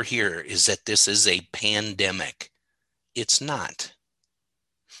will ever hear is that this is a pandemic. It's not.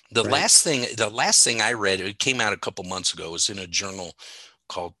 The last thing I read, it came out a couple months ago, was in a journal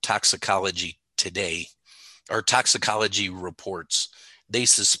called Toxicology Today, or Toxicology Reports. They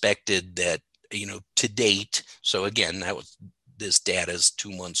suspected that, to date, so again, this data is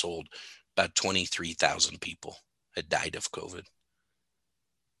 2 months old, about 23,000 people had died of COVID.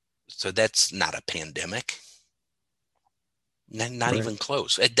 So that's not a pandemic. Not even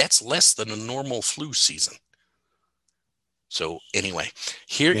close. That's less than a normal flu season. So anyway,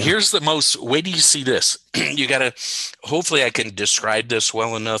 here's the most, wait till you see this. You got to, hopefully I can describe this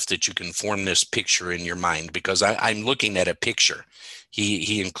well enough that you can form this picture in your mind, because I'm looking at a picture.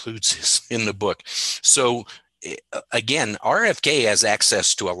 He includes this in the book. So again, RFK has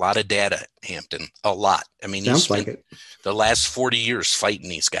access to a lot of data, Hampton, a lot. I mean, he's spent the last 40 years fighting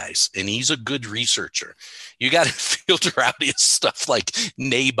these guys, and he's a good researcher. You got to filter out his stuff like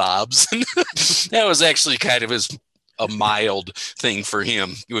nabobs. That was actually kind of a mild thing for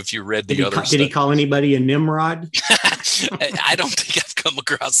him. If you read the other stuff. Did he call anybody a Nimrod? I don't think I've come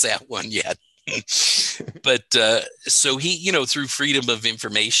across that one yet. But so he, through freedom of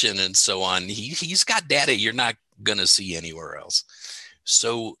information and so on, he's got data you're not going to see anywhere else.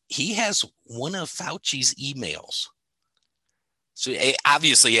 So he has one of Fauci's emails. So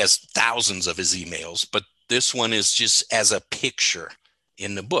obviously he has thousands of his emails, but this one is just as a picture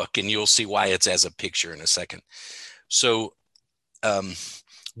in the book, and you'll see why it's as a picture in a second. So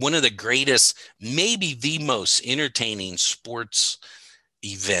one of the greatest, maybe the most entertaining sports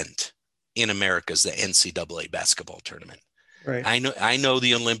event in America is the NCAA basketball tournament. Right. I know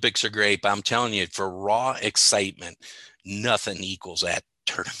the Olympics are great, but I'm telling you, for raw excitement, nothing equals that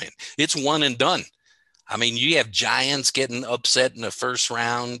tournament. It's one and done. I mean, you have giants getting upset in the first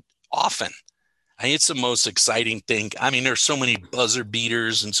round often. I mean, it's the most exciting thing. I mean, there's so many buzzer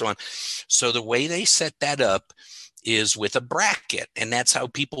beaters and so on. So the way they set that up is with a bracket, and that's how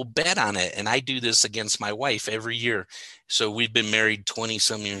people bet on it. And I do this against my wife every year. So we've been married 20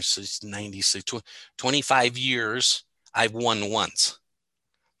 some years, since 96, 25 years. I've won once.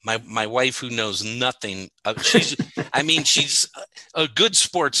 My wife, who knows nothing, she's a good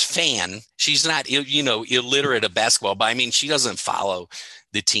sports fan. She's not, illiterate of basketball, but I mean, she doesn't follow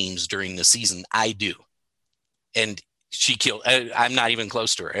the teams during the season. I do. And I'm not even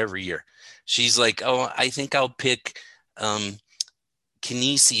close to her every year. She's like, oh, I think I'll pick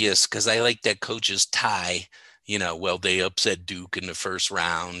Canisius because I like that coach's tie. Well, they upset Duke in the first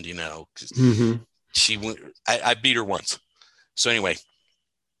round, Mm-hmm. I beat her once. So anyway,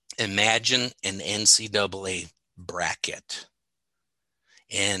 imagine an NCAA bracket.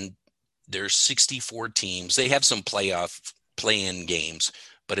 And there's 64 teams. They have some play-in games,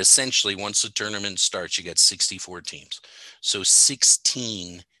 but essentially once the tournament starts, you get 64 teams. So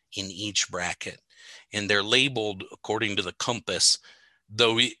 16 in each bracket. And they're labeled according to the compass,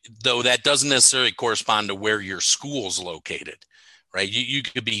 though that doesn't necessarily correspond to where your school's located, right? You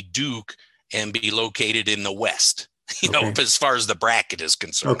could be Duke and be located in the West, as far as the bracket is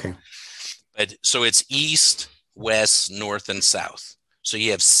concerned. Okay. But so it's East, West, North, and South. So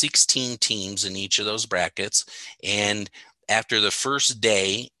you have 16 teams in each of those brackets. And after the first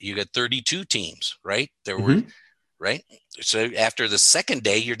day, you got 32 teams, right? Right? So after the second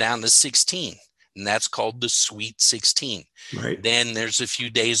day, you're down to 16. And that's called the Sweet 16. Right. Then there's a few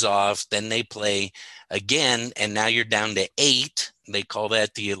days off. Then they play again, and now you're down to 8. They call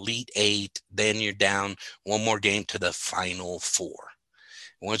that the Elite 8. Then you're down one more game to the Final 4.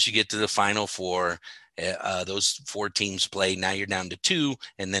 Once you get to the Final 4, those 4 teams play. Now you're down to 2,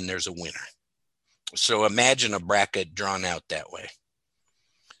 and then there's a winner. So imagine a bracket drawn out that way.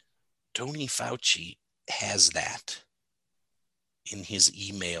 Tony Fauci has that in his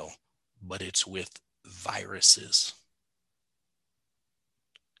email, but it's with viruses.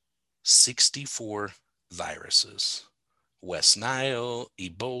 64 viruses. West Nile,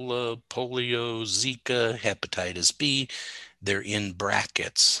 Ebola, polio, Zika, hepatitis B. They're in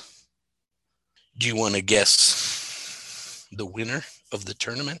brackets. Do you want to guess the winner of the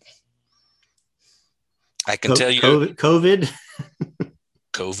tournament? I can tell you.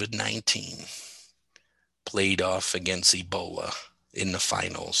 COVID-19 played off against Ebola in the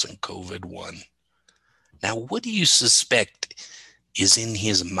finals, and COVID won. Now, what do you suspect is in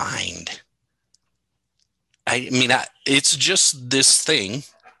his mind? I mean, it's just this thing,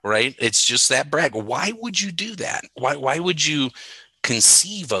 right? It's just that bracket. Why would you do that? Why would you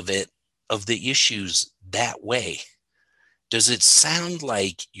conceive of it, of the issues that way? Does it sound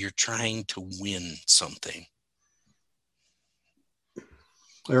like you're trying to win something?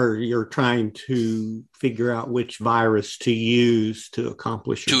 Or you're trying to figure out which virus to use to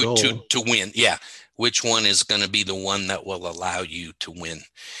accomplish your goal. To win, yeah. Which one is going to be the one that will allow you to win?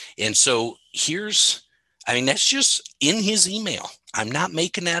 And so that's just in his email. I'm not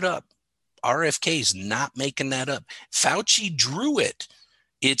making that up. RFK's not making that up. Fauci drew it.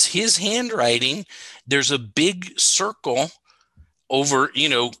 It's his handwriting. There's a big circle over,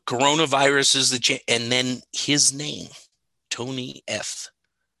 coronavirus is and then his name, Tony F.,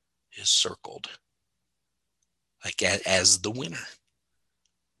 is circled like as the winner.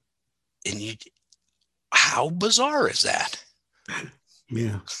 And how bizarre is that?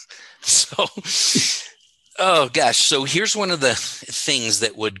 Yeah. So, oh gosh. So here's one of the things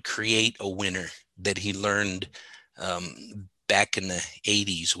that would create a winner that he learned back in the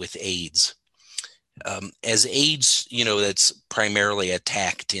 80s with AIDS. As AIDS, that's primarily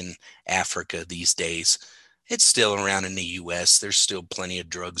attacked in Africa these days. It's still around in the U.S. There's still plenty of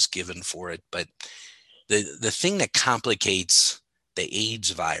drugs given for it. But the thing that complicates the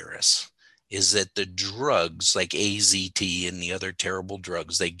AIDS virus is that the drugs like AZT and the other terrible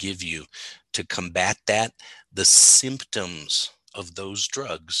drugs they give you to combat that, the symptoms of those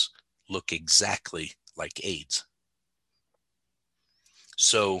drugs look exactly like AIDS.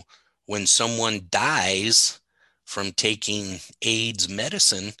 So when someone dies from taking AIDS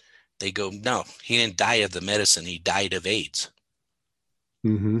medicine, they go, no, he didn't die of the medicine. He died of AIDS.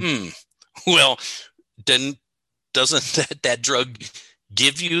 Mm-hmm. Well, then doesn't that drug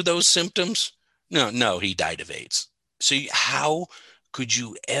give you those symptoms? No, he died of AIDS. So how could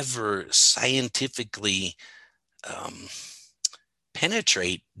you ever scientifically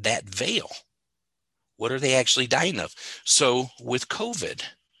penetrate that veil? What are they actually dying of? So with COVID,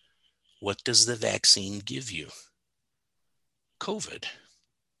 what does the vaccine give you? COVID.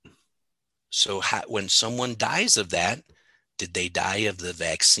 So when someone dies of that, did they die of the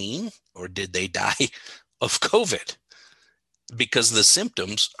vaccine or did they die of COVID? Because the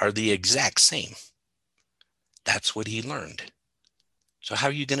symptoms are the exact same. That's what he learned. So how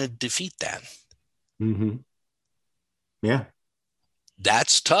are you going to defeat that? Mm-hmm. Yeah.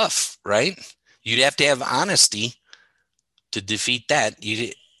 That's tough, right? You'd have to have honesty to defeat that.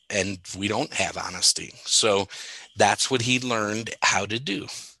 And we don't have honesty. So that's what he learned how to do.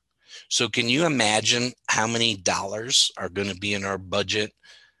 So can you imagine how many dollars are going to be in our budget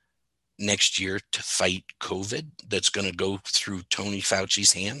next year to fight COVID that's going to go through Tony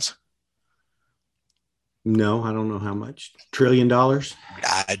Fauci's hands? No, I don't know how much. $1 trillion?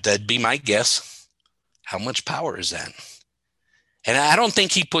 That'd be my guess. How much power is that? And I don't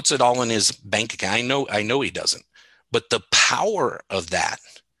think he puts it all in his bank account. I know he doesn't. But the power of that,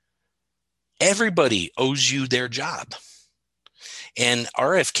 everybody owes you their job. And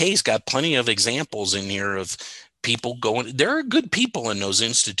RFK's got plenty of examples in here of people going, there are good people in those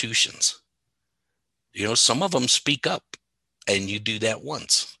institutions. You know, some of them speak up, and you do that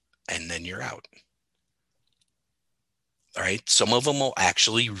once and then you're out. All right. Some of them will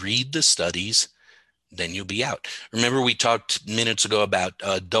actually read the studies, then you'll be out. Remember, we talked minutes ago about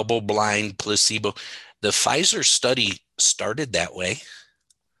double-blind placebo. The Pfizer study started that way.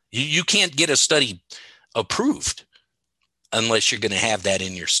 You can't get a study approved unless you're going to have that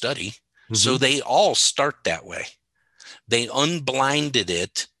in your study. Mm-hmm. So they all start that way. They unblinded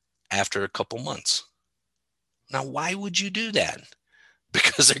it after a couple months. Now, why would you do that?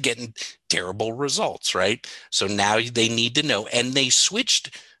 Because they're getting terrible results, right? So now they need to know. And they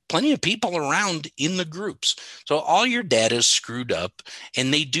switched plenty of people around in the groups. So all your data is screwed up,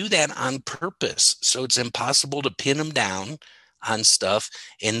 and they do that on purpose. So it's impossible to pin them down on stuff.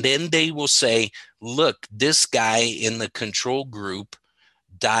 And then they will say, look, this guy in the control group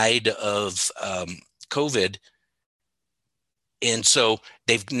died of COVID. And so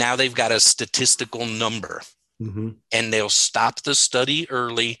they've got a statistical number. Mm-hmm. And they'll stop the study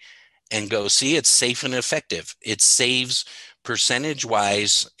early and go, see, it's safe and effective. It saves percentage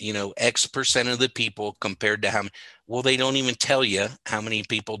wise, X percent of the people compared to how many. Well, they don't even tell you how many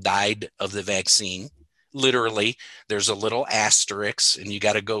people died of the vaccine. Literally, there's a little asterisk, and you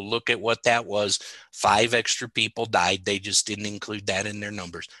got to go look at what that was. 5 extra people died. They just didn't include that in their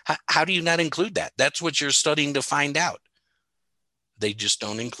numbers. How do you not include that? That's what you're studying to find out. They just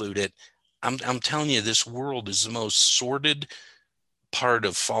don't include it. I'm telling you, this world is the most sordid part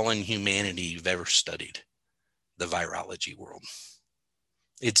of fallen humanity you've ever studied, the virology world.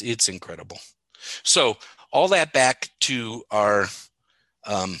 It's incredible. So all that back to our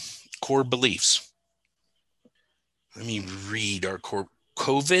core beliefs. Let me read our core.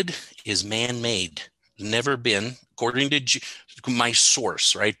 COVID is man-made. Never been, according to my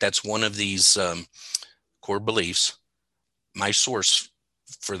source, right? That's one of these core beliefs. My source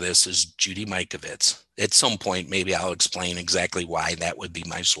for this is Judy Mikovits. At some point, maybe I'll explain exactly why that would be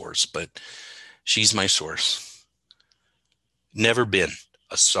my source, but she's my source. Never been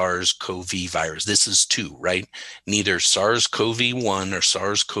a SARS-CoV virus. This is 2, right? Neither SARS-CoV-1 or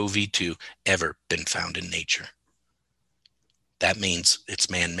SARS-CoV-2 ever been found in nature. That means it's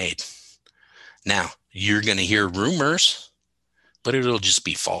man-made. Now, you're going to hear rumors, but it'll just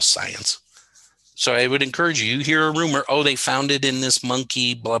be false science. So I would encourage you hear a rumor, oh, they found it in this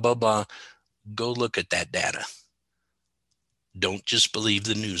monkey, blah, blah, blah. Go look at that data. Don't just believe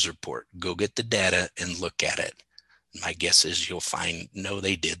the news report. Go get the data and look at it. My guess is you'll find, no,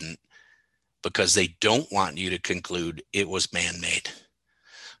 they didn't, because they don't want you to conclude it was man-made.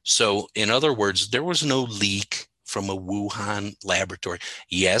 So in other words, there was no leak from a Wuhan laboratory.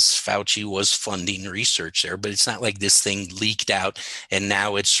 Yes, Fauci was funding research there, but it's not like this thing leaked out and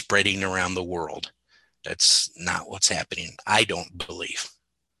now it's spreading around the world. That's not what's happening. I don't believe.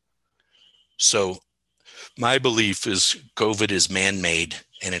 So my belief is COVID is man-made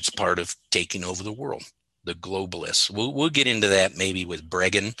and it's part of taking over the world, the globalists. We'll get into that maybe with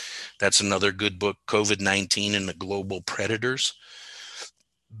Bregan. That's another good book, COVID-19 and the Global Predators.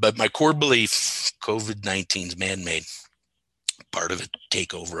 But my core belief, COVID-19 is man-made, part of a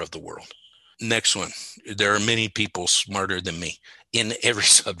takeover of the world. Next one. There are many people smarter than me in every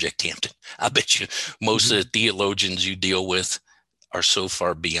subject, Hampton. I bet you most of the theologians you deal with are so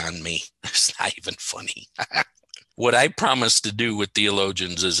far beyond me. It's not even funny. What I promise to do with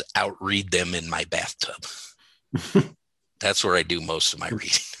theologians is outread them in my bathtub. That's where I do most of my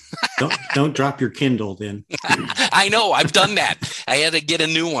reading. Don't drop your Kindle then. I know, I've done that. I had to get a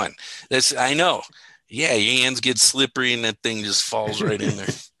new one. I know. Yeah, your hands get slippery and that thing just falls right in there.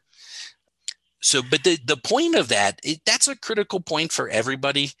 So, but the point of that's a critical point for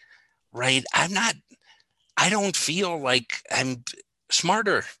everybody, right? I don't feel like I'm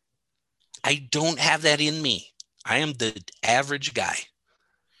smarter. I don't have that in me. I am the average guy.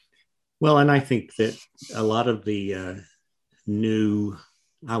 Well, and I think that a lot of the new,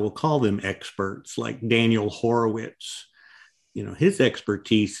 I will call them experts, like Daniel Horowitz, his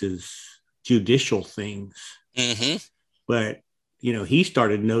expertise is judicial things. Mm-hmm. But, he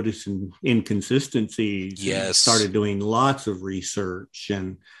started noticing inconsistencies. Yes. And started doing lots of research.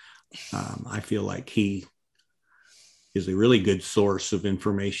 And I feel like he is a really good source of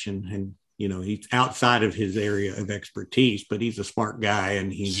information. And, he's outside of his area of expertise, but he's a smart guy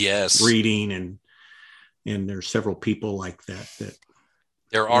and he's reading and there's several people like that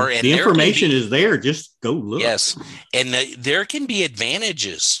there are, and the information is there. Just go look. Yes. And there can be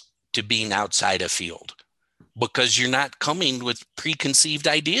advantages to being outside a field because you're not coming with preconceived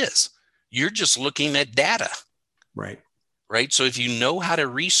ideas. You're just looking at data. Right. Right. So if you know how to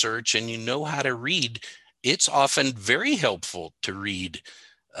research and you know how to read, it's often very helpful to read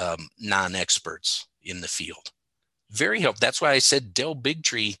non-experts in the field. Very helpful. That's why I said Del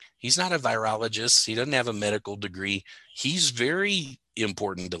Bigtree, he's not a virologist. He doesn't have a medical degree. He's very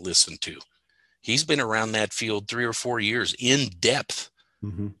important to listen to. He's been around that field 3 or 4 years in depth.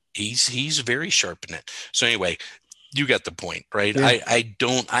 Mm-hmm. He's very sharp in it. So anyway, you got the point, right? Yeah. I'm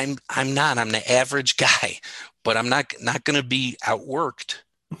the average guy, but I'm not going to be outworked.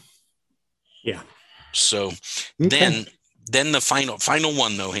 Yeah. So then the final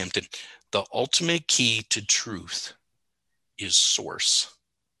one though, Hampton, the ultimate key to truth is source.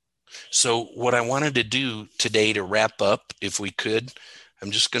 So what I wanted to do today to wrap up, if we could,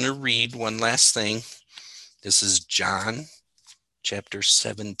 I'm just going to read one last thing. This is John chapter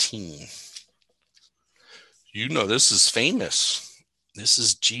 17. This is famous. This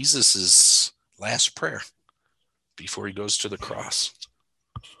is Jesus's last prayer before he goes to the cross.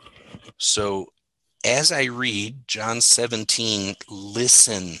 So as I read John 17,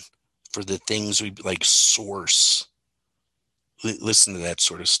 listen for the things we like source. Listen to that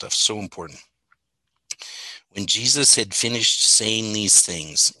sort of stuff. So important. When Jesus had finished saying these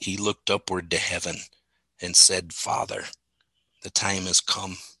things, he looked upward to heaven and said, Father, the time has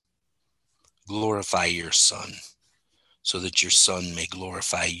come. Glorify your Son, so that your Son may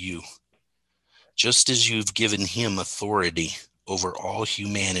glorify you. Just as you've given him authority over all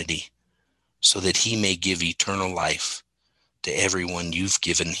humanity, so that he may give eternal life to everyone you've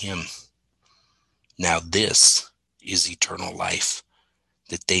given him. Now this is eternal life,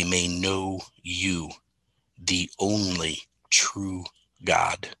 that they may know you, the only true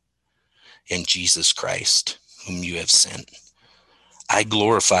God, and Jesus Christ, whom you have sent. I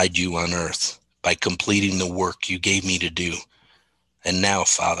glorified you on earth by completing the work you gave me to do. And now,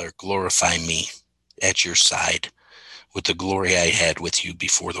 Father, glorify me at your side with the glory I had with you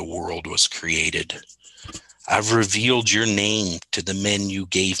before the world was created. I've revealed your name to the men you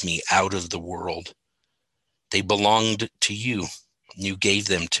gave me out of the world. They belonged to you. You gave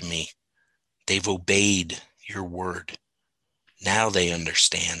them to me. They've obeyed your word. Now they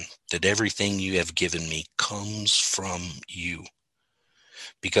understand that everything you have given me comes from you.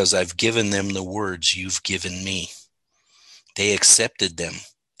 Because I've given them the words you've given me. They accepted them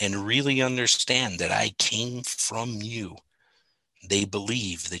and really understand that I came from you. They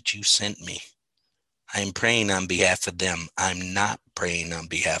believe that you sent me. I'm praying on behalf of them. I'm not praying on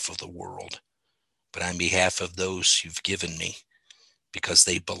behalf of the world, but on behalf of those you've given me, because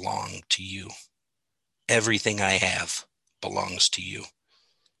they belong to you. Everything I have belongs to you,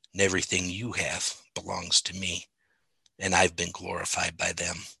 and everything you have belongs to me, and I've been glorified by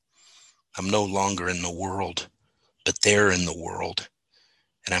them. I'm no longer in the world, but they're in the world,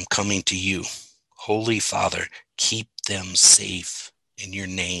 and I'm coming to you. Holy Father, keep them safe in your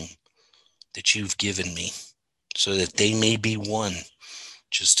name that you've given me, so that they may be one,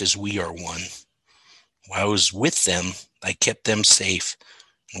 just as we are one. While I was with them, I kept them safe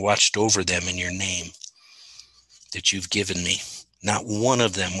and watched over them in your name that you've given me. Not one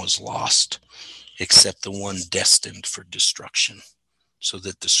of them was lost, except the one destined for destruction, so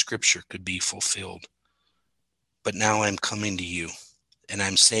that the scripture could be fulfilled. But now I'm coming to you, and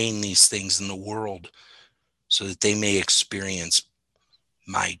I'm saying these things in the world so that they may experience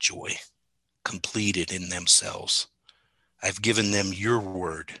my joy completed in themselves. I've given them your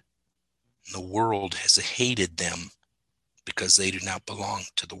word, and the world has hated them because they do not belong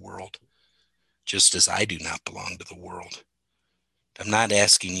to the world, just as I do not belong to the world. I'm not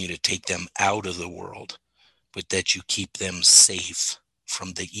asking you to take them out of the world, but that you keep them safe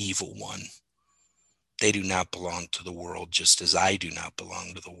from the evil one. They do not belong to the world, just as I do not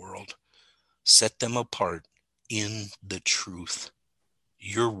belong to the world. Set them apart in the truth.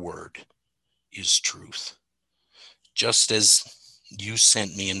 Your word is truth. Just as you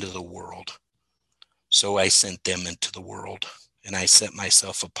sent me into the world, so I sent them into the world, and I set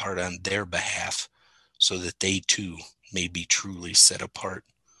myself apart on their behalf so that they too may be truly set apart.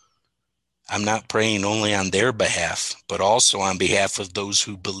 I'm not praying only on their behalf, but also on behalf of those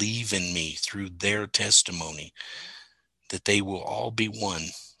who believe in me through their testimony, that they will all be one,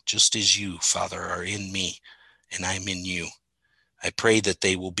 just as you, Father, are in me and I'm in you. I pray that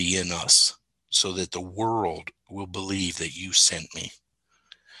they will be in us, so that the world will believe that you sent me.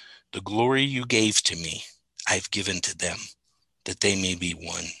 The glory you gave to me, I've given to them, that they may be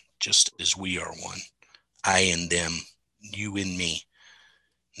one, just as we are one. I in them, you in me.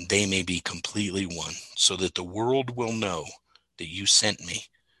 They may be completely one, so that the world will know that you sent me.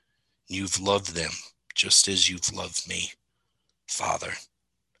 You've loved them just as you've loved me. Father,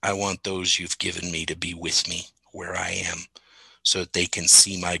 I want those you've given me to be with me where I am, so that they can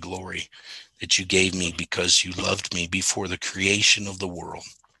see my glory that you gave me because you loved me before the creation of the world.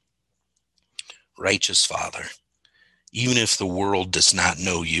 Righteous Father, even if the world does not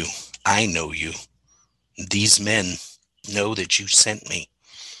know you, I know you. These men know that you sent me.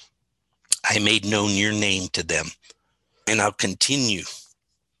 I made known your name to them, and I'll continue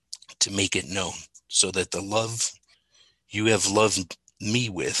to make it known, so that the love you have loved me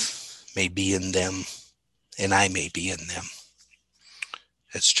with may be in them, and I may be in them.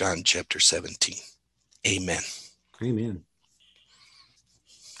 That's John chapter 17. Amen. Amen.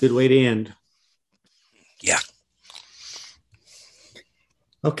 Good way to end. Yeah.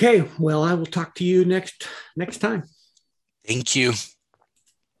 Okay, well, I will talk to you next time. Thank you.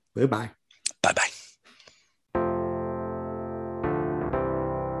 Bye-bye. Bye-bye.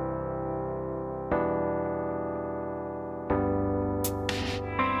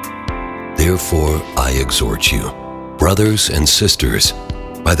 Therefore, I exhort you, brothers and sisters,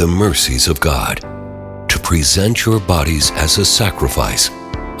 by the mercies of God, to present your bodies as a sacrifice,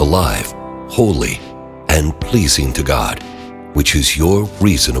 alive, holy, and pleasing to God, which is your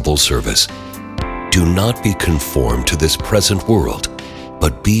reasonable service. Do not be conformed to this present world,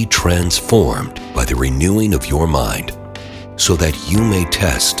 but be transformed by the renewing of your mind, so that you may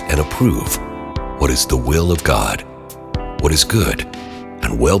test and approve what is the will of God, what is good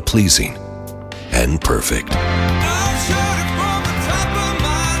and well-pleasing and perfect.